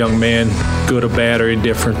up to be a young man, good or bad or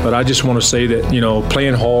indifferent. But I just want to say that,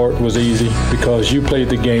 playing hard was easy because you played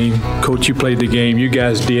the game. Coach, you played the game. You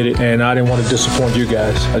guys did it, and I didn't want to disappoint you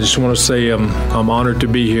guys. I just want to say I'm honored to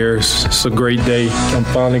be here. It's a great day. I'm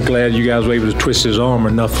finally glad you guys were able to twist his arm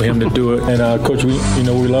enough for him to do it. And Coach, we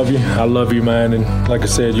love you. I love you, man. And like I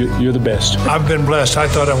said, you're the best. I've been blessed. I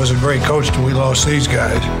thought I was a great coach till we lost these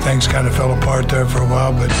guys. Things kind of fell apart there for a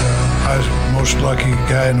while, but I was the most lucky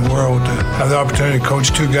guy in the world to have the opportunity to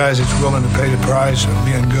coach two guys that's willing to pay the price of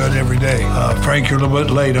being good every day. Frank, you're a little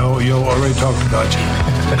bit late. You already talked about you.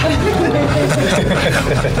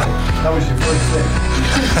 That was your first thing.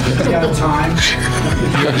 You got time.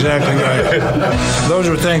 You're exactly right. Those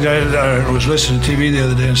were things I was listening to TV the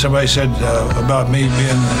other day, and somebody said about me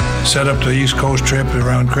being set up to the East Coast trip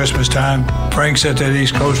around Christmas time. Frank set that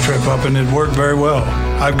East Coast trip up, and it worked very well.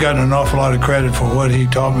 I've gotten an awful lot of credit for what he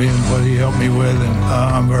taught me and what he helped me with, and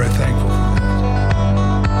I'm very thankful for that.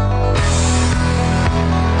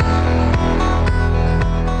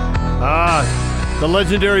 The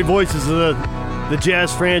legendary voices of the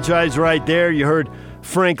Jazz franchise right there. You heard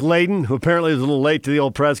Frank Layden, who apparently was a little late to the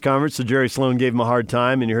old press conference, so Jerry Sloan gave him a hard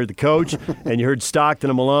time. And you heard the coach, and you heard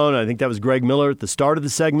Stockton and Malone. I think that was Greg Miller at the start of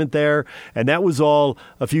the segment there. And that was all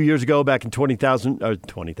a few years ago, back in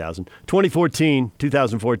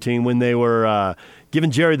 2014, when they were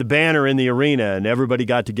giving Jerry the banner in the arena, and everybody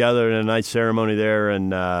got together in a nice ceremony there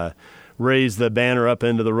and raised the banner up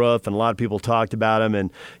into the roof, and a lot of people talked about him.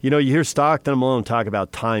 And, you hear Stockton and Malone talk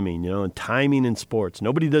about timing, and timing in sports.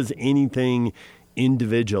 Nobody does anything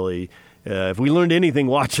individually. If we learned anything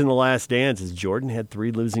watching The Last Dance, is Jordan had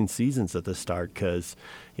 3 losing seasons at the start because,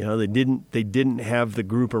 they didn't have the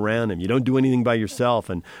group around him. You don't do anything by yourself.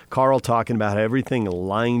 And Carl talking about how everything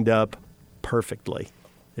lined up perfectly.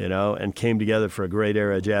 And came together for a great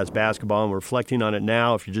era of Jazz basketball. And we're reflecting on it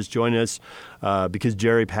now, if you're just joining us, because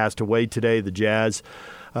Jerry passed away today. The Jazz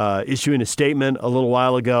issuing a statement a little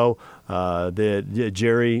while ago that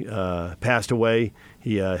Jerry passed away.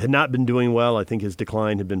 He had not been doing well. I think his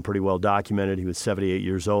decline had been pretty well documented. He was 78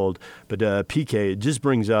 years old. But PK, it just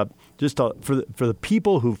brings up, for the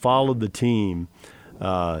people who followed the team,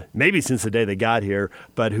 maybe since the day they got here,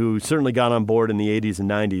 but who certainly got on board in the 80s and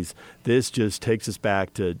 90s, this just takes us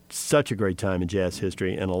back to such a great time in Jazz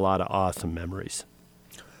history and a lot of awesome memories.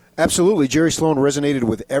 Absolutely. Jerry Sloan resonated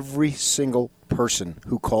with every single person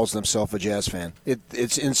who calls themselves a Jazz fan.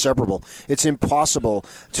 It's inseparable. It's impossible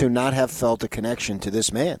to not have felt a connection to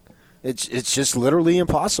this man. It's just literally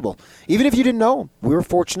impossible. Even if you didn't know him. We were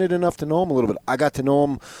fortunate enough to know him a little bit. I got to know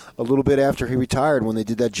him a little bit after he retired when they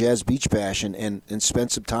did that Jazz Beach Bash and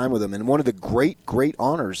spent some time with him. And one of the great, great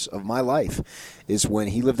honors of my life is when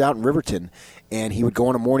he lived out in Riverton and he would go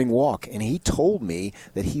on a morning walk. And he told me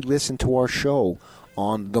that he listened to our show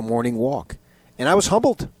on the morning walk. And I was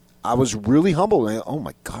humbled. I was really humbled. Oh,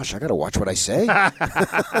 my gosh, I got to watch what I say.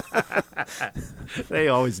 They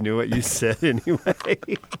always knew what you said anyway.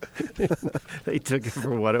 They took it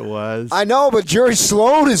for what it was. I know, but Jerry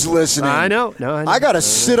Sloan is listening. I know. I got to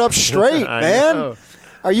sit up straight, man.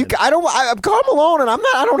 Are you? I'm Karl Malone, and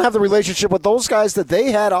I don't have the relationship with those guys that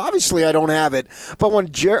they had. Obviously, I don't have it. But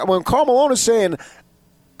when Karl Malone is saying,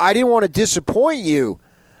 "I didn't want to disappoint you,"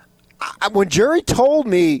 when Jerry told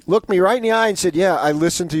me, looked me right in the eye, and said, "Yeah, I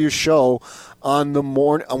listened to your show on the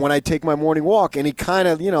when I take my morning walk," and he kind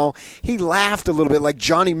of, he laughed a little bit, like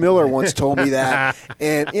Johnny Miller once told me that,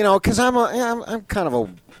 and because I'm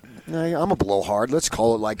a blowhard. Let's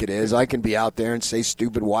call it like it is. I can be out there and say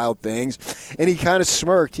stupid, wild things. And he kind of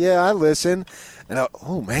smirked. Yeah, I listen. And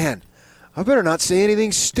oh, man, I better not say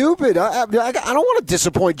anything stupid. I don't want to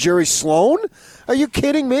disappoint Jerry Sloan. Are you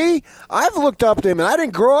kidding me? I've looked up to him, and I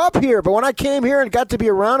didn't grow up here. But when I came here and got to be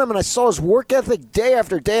around him and I saw his work ethic day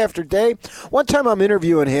after day after day, one time I'm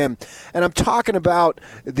interviewing him, and I'm talking about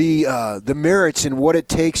the merits and what it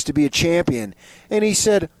takes to be a champion. And he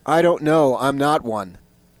said, "I don't know. I'm not one."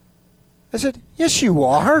 I said, "Yes, you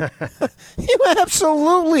are. You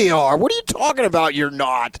absolutely are. What are you talking about? You're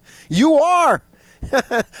not. You are."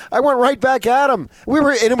 I went right back at him.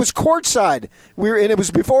 And it was courtside. And it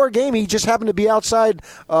was before a game. He just happened to be outside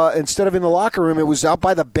instead of in the locker room. It was out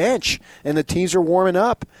by the bench, and the teams are warming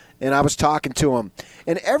up. And I was talking to him.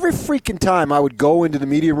 And every freaking time I would go into the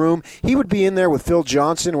media room, he would be in there with Phil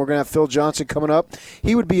Johnson. We're going to have Phil Johnson coming up.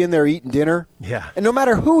 He would be in there eating dinner. Yeah. And no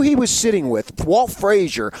matter who he was sitting with, Walt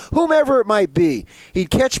Frazier, whomever it might be,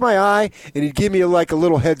 he'd catch my eye and he'd give me a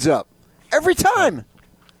little heads up. Every time.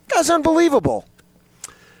 Guy's unbelievable.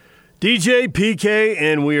 DJ PK,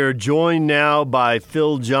 and we are joined now by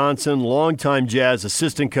Phil Johnson, longtime Jazz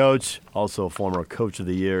assistant coach, also a former coach of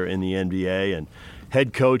the year in the NBA, and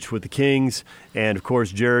head coach with the Kings, and, of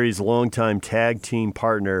course, Jerry's longtime tag team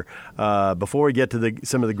partner. Before we get to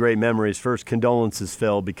some of the great memories, first, condolences,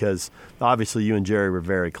 Phil, because obviously you and Jerry were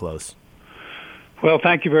very close. Well,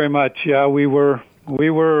 thank you very much. Yeah, we were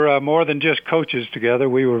more than just coaches together.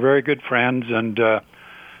 We were very good friends and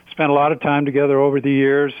spent a lot of time together over the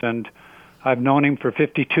years, and I've known him for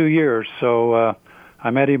 52 years. So I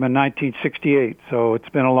met him in 1968, so it's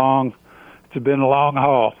been a long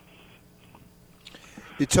haul.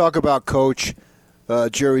 You talk about Coach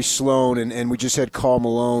Jerry Sloan, and we just had Karl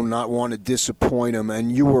Malone not want to disappoint him,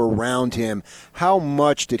 and you were around him. How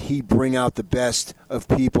much did he bring out the best of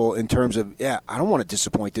people in terms of, I don't want to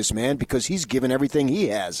disappoint this man because he's given everything he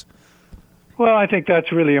has? Well, I think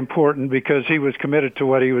that's really important because he was committed to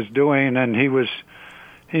what he was doing, and he was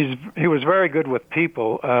very good with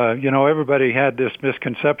people. Everybody had this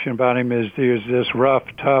misconception about him as he was this rough,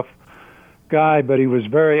 tough guy, but he was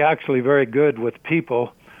actually very good with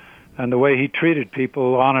people and the way he treated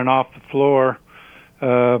people on and off the floor.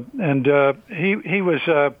 He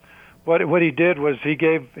was what he did was he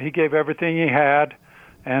gave everything he had,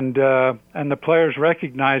 and the players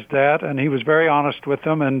recognized that, and he was very honest with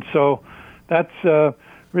them, and so that's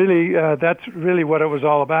really what it was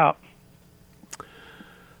all about.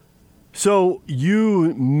 So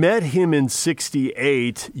you met him in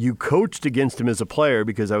 68. You coached against him as a player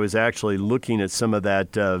because I was actually looking at some of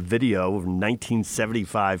that video of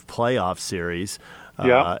 1975 playoff series.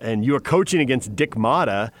 And you were coaching against Dick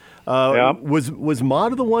Motta. Was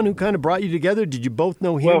Motta the one who kind of brought you together? Did you both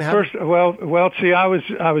know him? See, I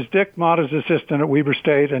was Dick Motta's assistant at Weber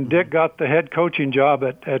State, and Dick got the head coaching job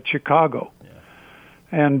at Chicago. Yeah.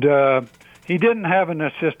 And he didn't have an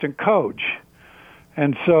assistant coach.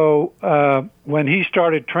 And so when he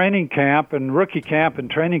started training camp and rookie camp and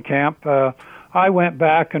training camp, I went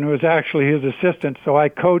back and was actually his assistant, so I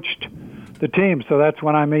coached the team. So that's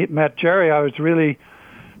when I met Jerry. I was really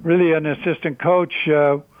an assistant coach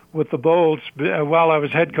with the Bulls while I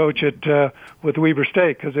was head coach with Weber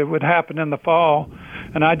State, because it would happen in the fall.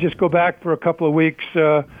 And I'd just go back for a couple of weeks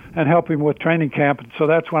and help him with training camp. And so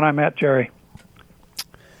that's when I met Jerry.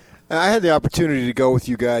 I had the opportunity to go with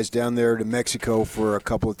you guys down there to Mexico for a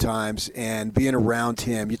couple of times, and being around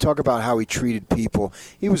him, you talk about how he treated people.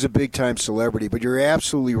 He was a big-time celebrity, but you're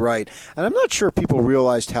absolutely right. And I'm not sure people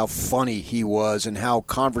realized how funny he was and how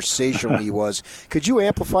conversational he was. Could you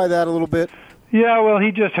amplify that a little bit? Yeah, well,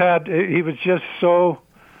 he was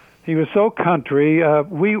so country.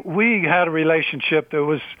 We had a relationship that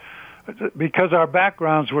was, because our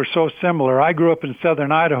backgrounds were so similar. I grew up in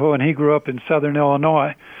southern Idaho, and he grew up in southern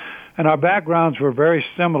Illinois. And our backgrounds were very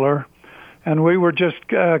similar, and we were just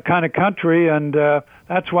kind of country, and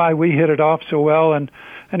that's why we hit it off so well. And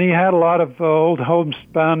he had a lot of old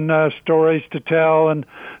homespun stories to tell, and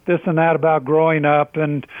this and that about growing up,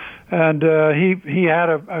 and he had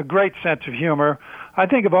a great sense of humor. I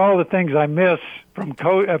think of all the things I miss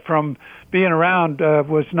from being around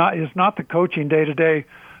is not the coaching day-to-day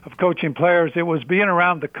of coaching players. It was being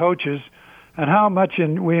around the coaches and how much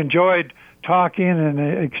we enjoyed talking and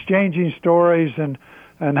exchanging stories, and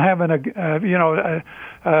and having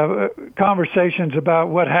conversations about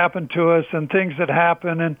what happened to us and things that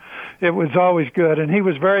happened, and it was always good. And he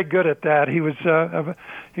was very good at that. He was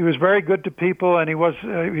very good to people, and he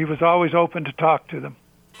was always open to talk to them.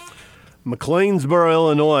 McLeansboro,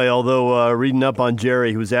 Illinois, although reading up on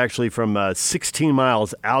Jerry, he was actually from 16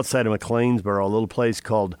 miles outside of McLeansboro, a little place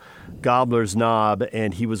called Gobbler's Knob,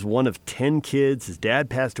 and he was one of 10 kids. His dad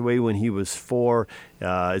passed away when he was 4.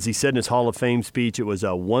 As he said in his Hall of Fame speech, it was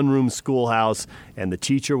a one-room schoolhouse, and the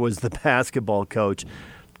teacher was the basketball coach.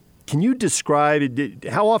 Can you describe,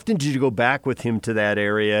 how often did you go back with him to that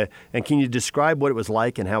area, and can you describe what it was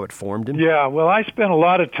like and how it formed him? Yeah, well, I spent a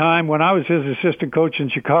lot of time, when I was his assistant coach in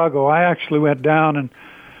Chicago, I actually went down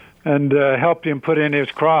and helped him put in his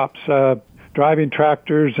crops, driving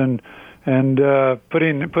tractors and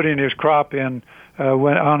putting his crop in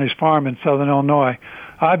on his farm in southern Illinois.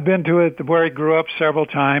 I've been to it where he grew up several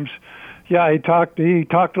times. Yeah, he talked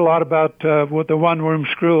a lot about what the one-room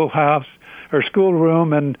schoolhouse or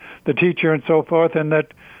schoolroom and the teacher and so forth, and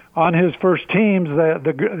that on his first teams they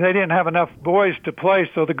didn't have enough boys to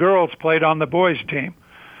play, so the girls played on the boys' team.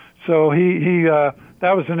 So he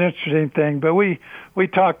that was an interesting thing. But we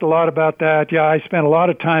talked a lot about that. Yeah, I spent a lot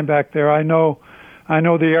of time back there. I know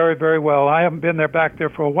the area very well. I haven't been there back there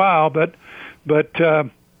for a while, but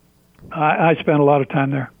I spent a lot of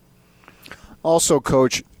time there. Also,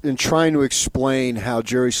 Coach, in trying to explain how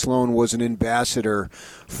Jerry Sloan was an ambassador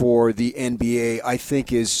for the NBA, I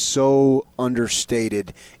think is so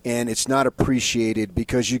understated, and it's not appreciated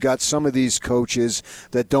because you got some of these coaches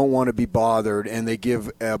that don't want to be bothered, and they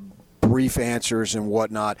give brief answers and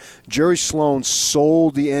whatnot. Jerry Sloan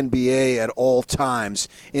sold the NBA at all times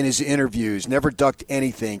in his interviews, never ducked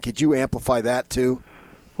anything. Could you amplify that too?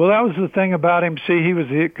 Well, that was the thing about him. See, he was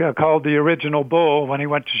called the original Bull when he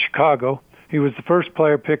went to Chicago. He was the first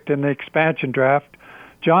player picked in the expansion draft.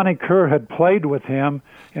 Johnny Kerr had played with him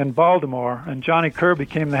in Baltimore, and Johnny Kerr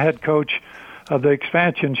became the head coach of the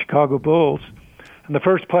expansion Chicago Bulls. And the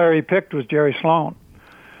first player he picked was Jerry Sloan.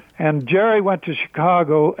 And Jerry went to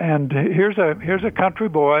Chicago, and here's a country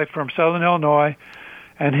boy from southern Illinois,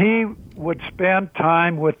 and he would spend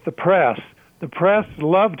time with the press. The press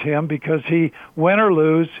loved him because he, win or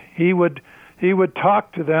lose, he would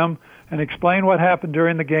talk to them and explain what happened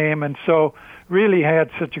during the game, and so really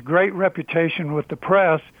had such a great reputation with the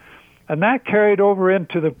press, and that carried over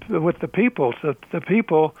into with the people. So the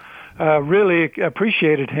people really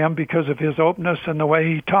appreciated him because of his openness and the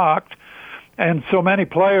way he talked. And so many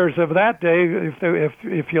players of that day,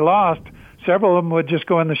 if you lost, several of them would just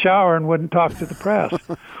go in the shower and wouldn't talk to the press.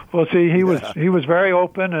 Well, see, he was very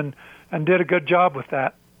open and did a good job with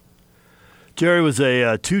that. Jerry was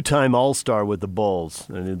a two-time All-Star with the Bulls.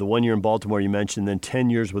 And the 1 year in Baltimore you mentioned, then 10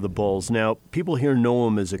 years with the Bulls. Now, people here know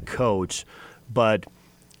him as a coach, but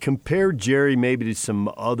compare Jerry maybe to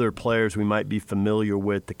some other players we might be familiar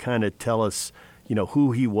with to kind of tell us,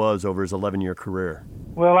 who he was over his 11-year career.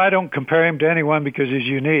 Well, I don't compare him to anyone because he's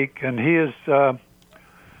unique, and he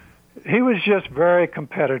was just very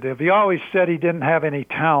competitive. He always said he didn't have any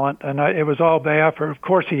talent, and it was all by effort. Of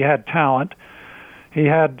course, he had talent. He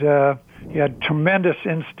had tremendous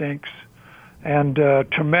instincts and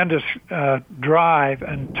tremendous drive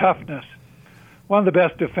and toughness. One of the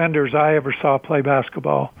best defenders I ever saw play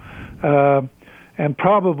basketball, and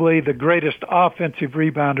probably the greatest offensive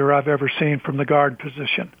rebounder I've ever seen from the guard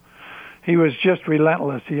position. He was just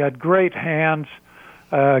relentless. He had great hands,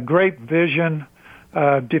 great vision.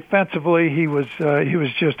 Defensively, he was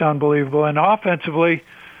just unbelievable, and offensively,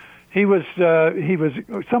 he was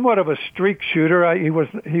somewhat of a streak shooter. He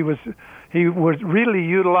would really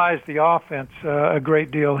utilize the offense a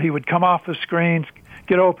great deal. He would come off the screens,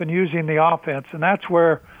 get open using the offense, and that's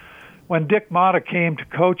where, when Dick Motta came to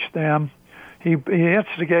coach them, he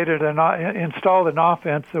installed an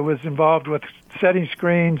offense that was involved with setting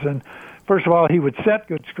screens. And first of all, he would set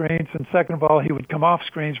good screens, and second of all, he would come off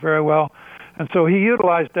screens very well. And so he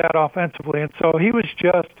utilized that offensively, and so he was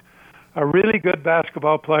just a really good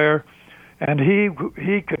basketball player, and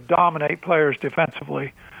he could dominate players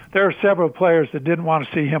defensively. There are several players that didn't want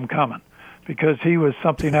to see him coming because he was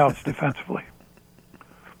something else defensively.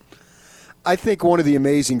 I think one of the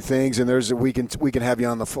amazing things, and we can have you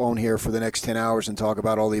on the phone here for the next 10 hours and talk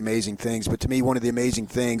about all the amazing things, but to me one of the amazing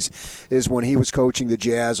things is when he was coaching the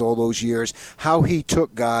Jazz all those years, how he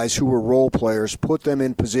took guys who were role players, put them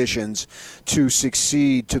in positions to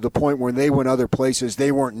succeed to the point where they went other places,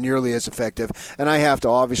 they weren't nearly as effective. And I have to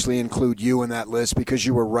obviously include you in that list because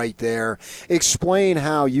you were right there. Explain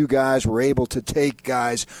how you guys were able to take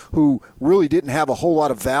guys who really didn't have a whole lot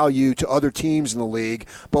of value to other teams in the league,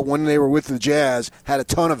 but when they were with the Jazz, had a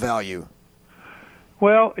ton of value.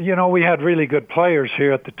 Well, we had really good players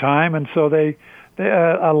here at the time, and so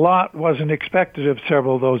a lot wasn't expected of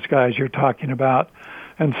several of those guys you're talking about.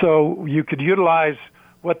 And so you could utilize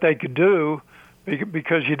what they could do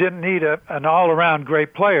because you didn't need an all-around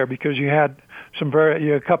great player, because you had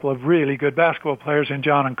a couple of really good basketball players in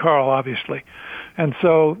John and Carl, obviously. And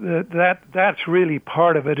so that's really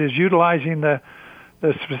part of it, is utilizing the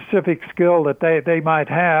specific skill that they might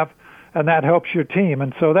have, and that helps your team.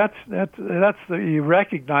 And so you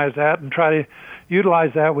recognize that and try to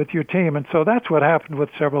utilize that with your team. And so that's what happened with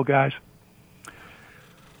several guys.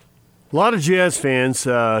 A lot of Jazz fans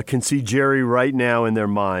can see Jerry right now in their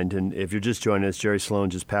mind. And if you're just joining us, Jerry Sloan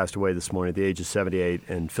just passed away this morning at the age of 78.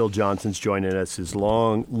 And Phil Johnson's joining us, his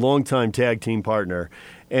long-time tag team partner.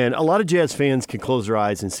 And a lot of Jazz fans can close their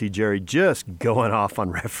eyes and see Jerry just going off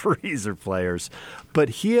on referees or players. But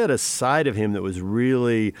he had a side of him that was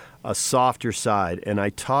really a softer side. And I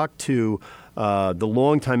talked to the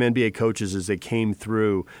longtime NBA coaches as they came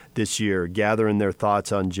through this year, gathering their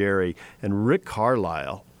thoughts on Jerry. And Rick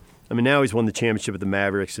Carlisle, I mean, now he's won the championship with the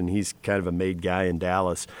Mavericks, and he's kind of a made guy in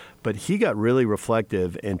Dallas. But he got really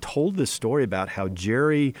reflective and told this story about how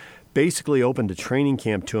Jerry basically opened a training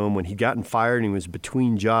camp to him when he'd gotten fired and he was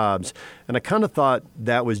between jobs. And I kind of thought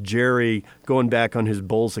that was Jerry going back on his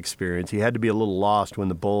Bulls experience. He had to be a little lost when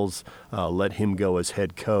the Bulls let him go as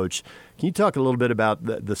head coach. Can you talk a little bit about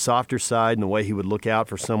the softer side and the way he would look out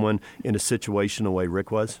for someone in a situation the way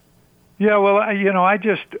Rick was? Yeah, well, I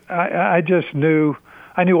just knew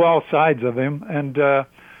all sides of him, and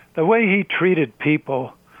the way he treated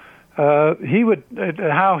people, how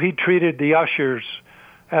he treated the ushers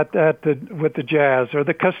with the Jazz, or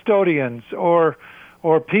the custodians, or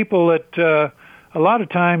people that a lot of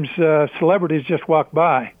times celebrities just walk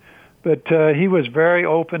by, but he was very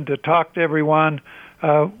open to talk to everyone.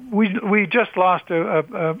 We just lost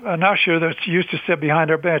an usher that used to sit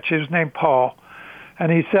behind our bench. He was named Paul.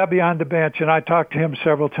 And he sat behind the bench, and I talked to him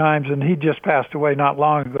several times, and he just passed away not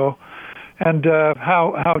long ago. And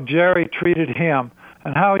how Jerry treated him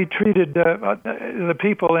and how he treated the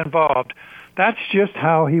people involved. That's just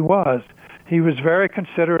how he was. He was very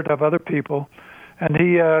considerate of other people, and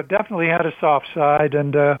he definitely had a soft side.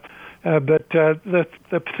 And but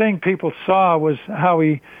the thing people saw was how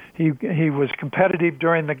he was competitive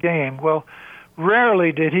during the game. Well,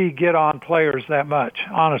 rarely did he get on players that much,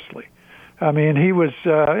 honestly. I mean, he was,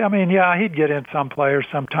 he'd get in some players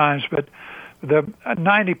sometimes, but the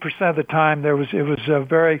 90% of the time it was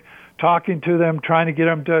very talking to them, trying to get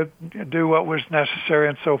them to do what was necessary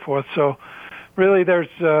and so forth. So really there's,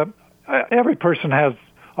 every person has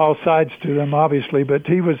all sides to them, obviously, but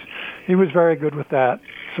he was very good with that.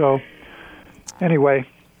 So anyway.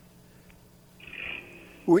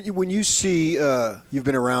 When you see, you've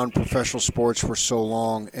been around professional sports for so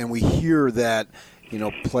long, and we hear that,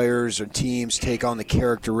 players or teams take on the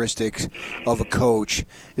characteristics of a coach.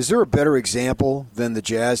 Is there a better example than the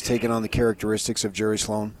Jazz taking on the characteristics of Jerry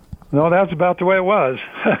Sloan? No, that's about the way it was.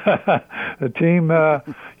 The team,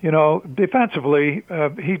 defensively,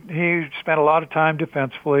 he spent a lot of time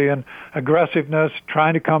defensively, and aggressiveness,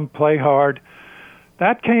 trying to come play hard.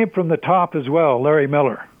 That came from the top as well, Larry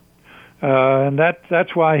Miller. And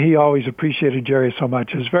that's why he always appreciated Jerry so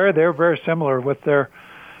much. They're very similar with their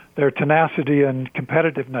tenacity and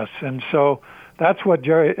competitiveness, and so that's what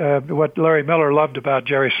Larry Miller loved about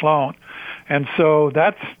Jerry Sloan, and so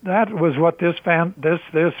that was what this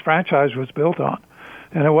franchise was built on,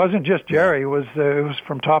 and it wasn't just Jerry; it was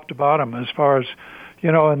from top to bottom as far as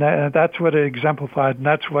and that's what it exemplified, and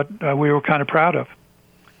that's what we were kind of proud of.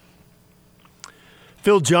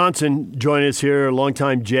 Phil Johnson joining us here, a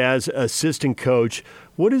longtime Jazz assistant coach.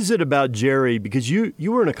 What is it about Jerry? Because you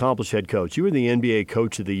were an accomplished head coach. You were the NBA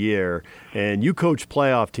Coach of the Year, and you coached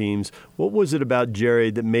playoff teams. What was it about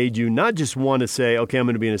Jerry that made you not just want to say, okay, I'm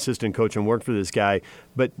going to be an assistant coach and work for this guy,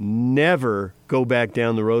 but never go back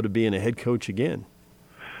down the road of being a head coach again?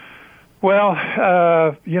 Well,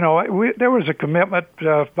 there was a commitment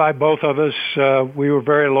by both of us. We were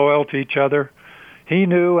very loyal to each other. He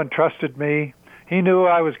knew and trusted me. He knew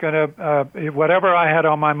I was going to, whatever I had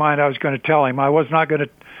on my mind, I was going to tell him. I was not going to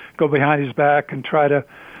go behind his back and try to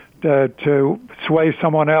sway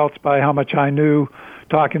someone else by how much I knew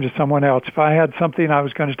talking to someone else. If I had something, I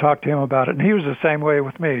was going to talk to him about it. And he was the same way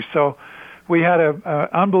with me. So we had an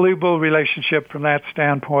unbelievable relationship from that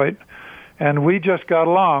standpoint. And we just got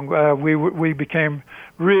along. We became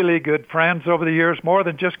really good friends over the years, more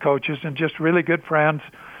than just coaches, and just really good friends.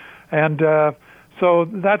 And so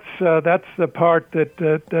that's the part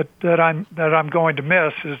that I'm going to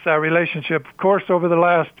miss, is that relationship. Of course, over the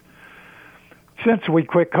last since we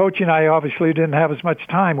quit coaching, I obviously didn't have as much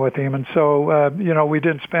time with him, and so we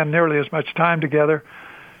didn't spend nearly as much time together.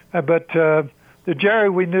 But the Jerry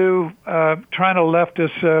we knew trying to left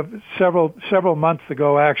us several months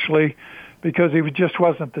ago, actually, because he just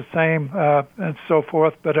wasn't the same and so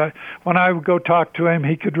forth. But when I would go talk to him,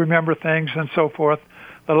 he could remember things and so forth.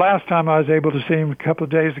 The last time I was able to see him a couple of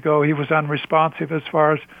days ago, he was unresponsive as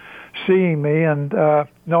far as seeing me and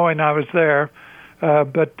knowing I was there.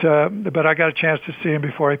 But I got a chance to see him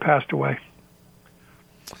before he passed away.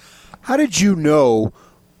 How did you know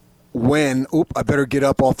when, I better get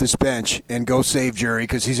up off this bench and go save Jerry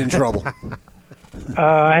because he's in trouble?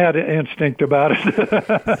 I had an instinct about it.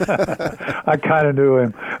 I kind of knew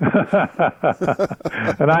him.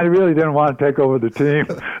 And I really didn't want to take over the team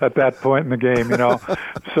at that point in the game,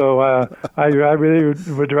 So I really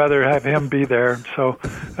would rather have him be there. So,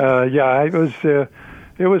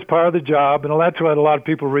 it was part of the job, and that's what a lot of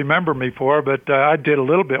people remember me for, but I did a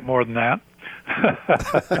little bit more than that.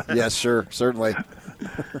 Yes, sir, certainly.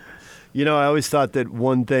 I always thought that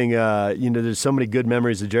one thing, there's so many good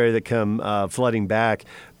memories of Jerry that come flooding back,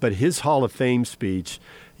 but his Hall of Fame speech,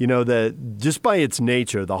 that just by its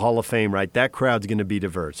nature, the Hall of Fame, right, that crowd's going to be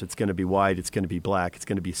diverse. It's going to be white, it's going to be black, it's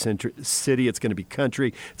going to be city, it's going to be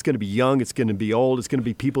country, it's going to be young, it's going to be old, it's going to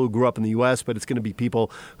be people who grew up in the U.S., but it's going to be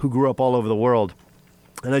people who grew up all over the world.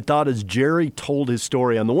 And I thought as Jerry told his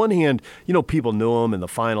story, on the one hand, people knew him in the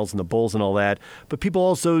finals and the Bulls and all that, but people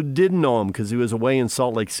also didn't know him because he was away in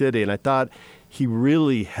Salt Lake City. And I thought he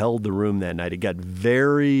really held the room that night. It got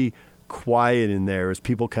very quiet in there as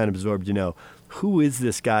people kind of absorbed, who is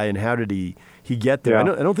this guy and how did he get there?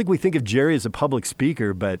 Yeah. I don't think we think of Jerry as a public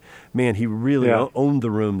speaker, but, man, he really owned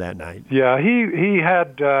the room that night. Yeah, he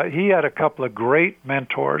had a couple of great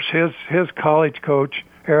mentors. His college coach,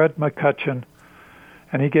 Ed McCutcheon,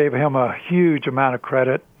 and he gave him a huge amount of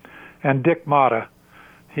credit. And Dick Motta,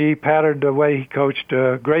 he patterned the way he coached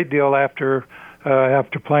a great deal after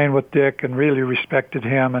playing with Dick and really respected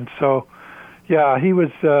him. And so, he was.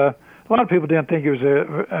 A lot of people didn't think he was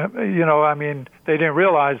they didn't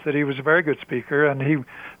realize that he was a very good speaker. And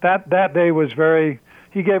that day was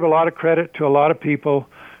he gave a lot of credit to a lot of people,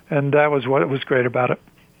 and that was what was great about it.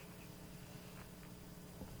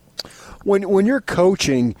 When you're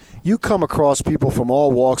coaching, you come across people from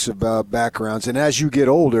all walks of backgrounds, and as you get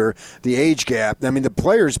older, the age gap, the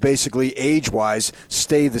players basically age-wise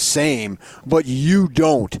stay the same, but you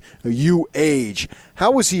don't. You age.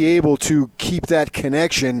 How was he able to keep that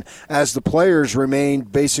connection as the players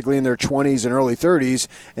remained basically in their 20s and early 30s,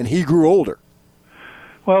 and he grew older?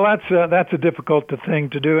 Well, that's a difficult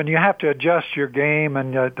thing to do, and you have to adjust your game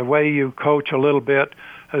and the way you coach a little bit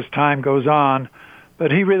as time goes on.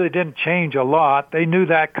 But he really didn't change a lot. They knew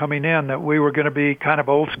that coming in, that we were going to be kind of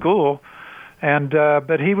old school, and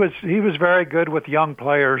but he was very good with young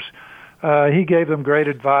players. He gave them great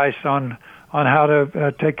advice on how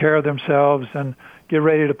to take care of themselves and get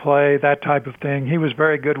ready to play, that type of thing. He was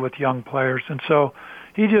very good with young players, and so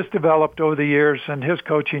he just developed over the years, and his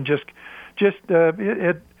coaching just changed as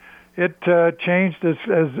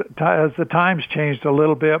the times changed a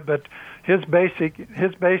little bit, but his basic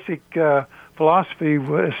philosophy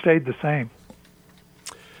stayed the same.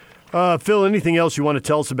 Phil, anything else you want to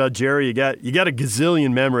tell us about Jerry? You got a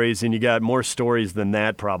gazillion memories, and you got more stories than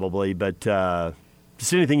that probably, but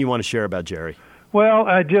just anything you want to share about Jerry? Well,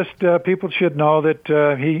 people should know that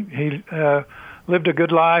he lived a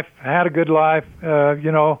good life, had a good life, and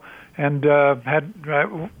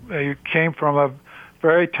he came from a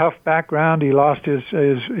very tough background. He lost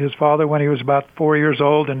his father when he was about 4 years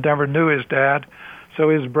old and never knew his dad. So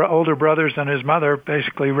his older brothers and his mother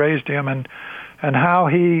basically raised him, and how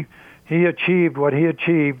he achieved what he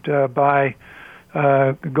achieved by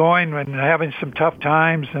going and having some tough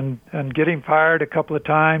times and getting fired a couple of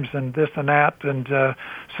times and this and that. And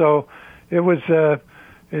so it was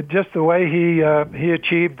just the way he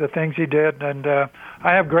achieved the things he did. And I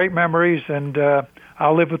have great memories, and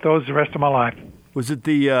I'll live with those the rest of my life. Was it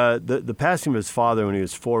the passing of his father when he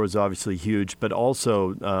was 4 was obviously huge, but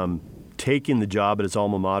also taking the job at his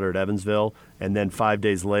alma mater at Evansville and then 5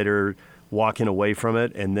 days later walking away from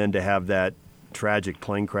it, and then to have that tragic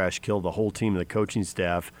plane crash kill the whole team and the coaching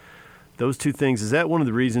staff? Those two things, is that one of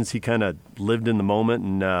the reasons he kind of lived in the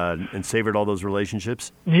moment and savored all those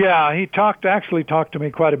relationships? Yeah, he actually talked to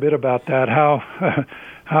me quite a bit about that,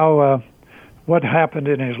 how what happened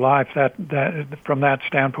in his life that from that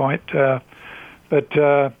standpoint. But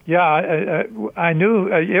I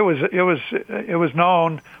knew it was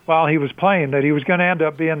known while he was playing that he was going to end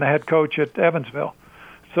up being the head coach at Evansville.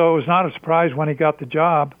 So it was not a surprise when he got the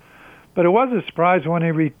job. But it was a surprise when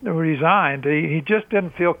he resigned. He just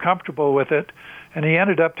didn't feel comfortable with it, and he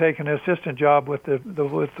ended up taking an assistant job with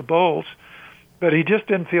the Bulls. But he just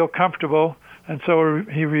didn't feel comfortable, and so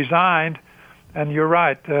he resigned. And you're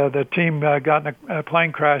right, the team got in a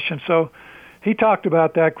plane crash, and so he talked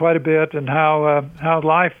about that quite a bit, and how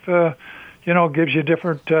life, gives you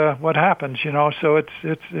different what happens, So it's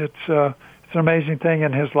an amazing thing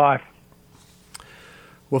in his life.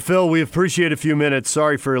 Well, Phil, we appreciate a few minutes.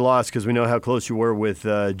 Sorry for your loss because we know how close you were with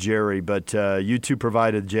Jerry, but you two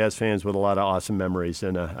provided Jazz fans with a lot of awesome memories,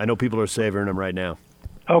 and I know people are savoring them right now.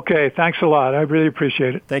 Okay, thanks a lot. I really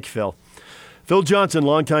appreciate it. Thank you, Phil. Phil Johnson,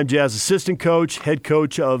 longtime Jazz assistant coach, head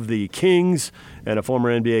coach of the Kings, and a former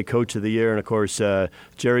NBA Coach of the Year, and, of course,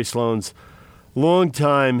 Jerry Sloan's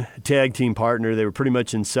longtime tag team partner. They were pretty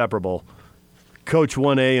much inseparable. Coach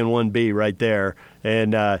 1A and 1B right there.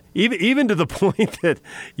 And even to the point that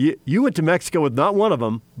you went to Mexico with not one of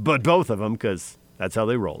them, but both of them, because that's how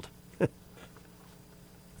they rolled.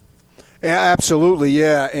 Yeah, absolutely,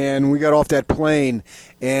 yeah. And we got off that plane,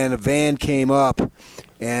 and a van came up,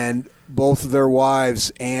 and both of their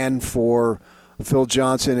wives, Ann for Phil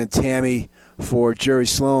Johnson and Tammy for Jerry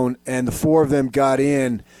Sloan, and the four of them got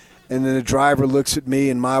in, and then the driver looks at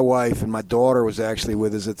me and my wife, and my daughter was actually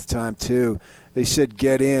with us at the time too. They said,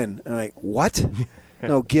 "Get in." I'm like, "What?"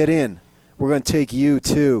 "No, get in. We're going to take you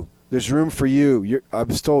too. There's room for you. I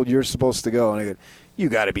was told you're supposed to go." And I go, "You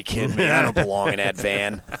got to be kidding me. I don't belong in that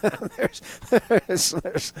van."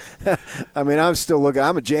 I mean, I'm still looking.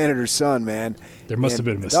 I'm a janitor's son, man. There must have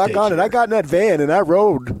been a mistake. I got in that van, and I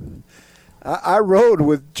rode. I rode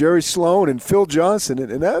with Jerry Sloan and Phil Johnson,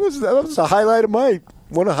 and that was a highlight of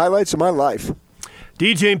one of the highlights of my life.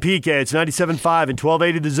 DJ and PK, it's 97.5 and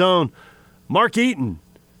 1280 The Zone. Mark Eaton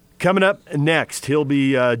coming up next. He'll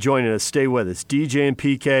be joining us. Stay with us. DJ and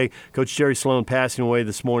PK, Coach Jerry Sloan passing away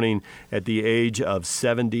this morning at the age of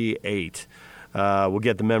 78. We'll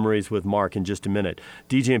get the memories with Mark in just a minute.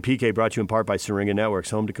 DJ and PK brought to you in part by Syringa Networks,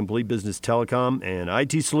 home to complete business telecom and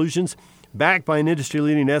IT solutions, backed by an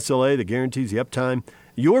industry-leading SLA that guarantees the uptime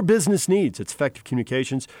your business needs. It's effective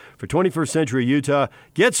communications for 21st century Utah.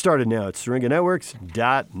 Get started now at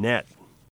syringanetworks.net.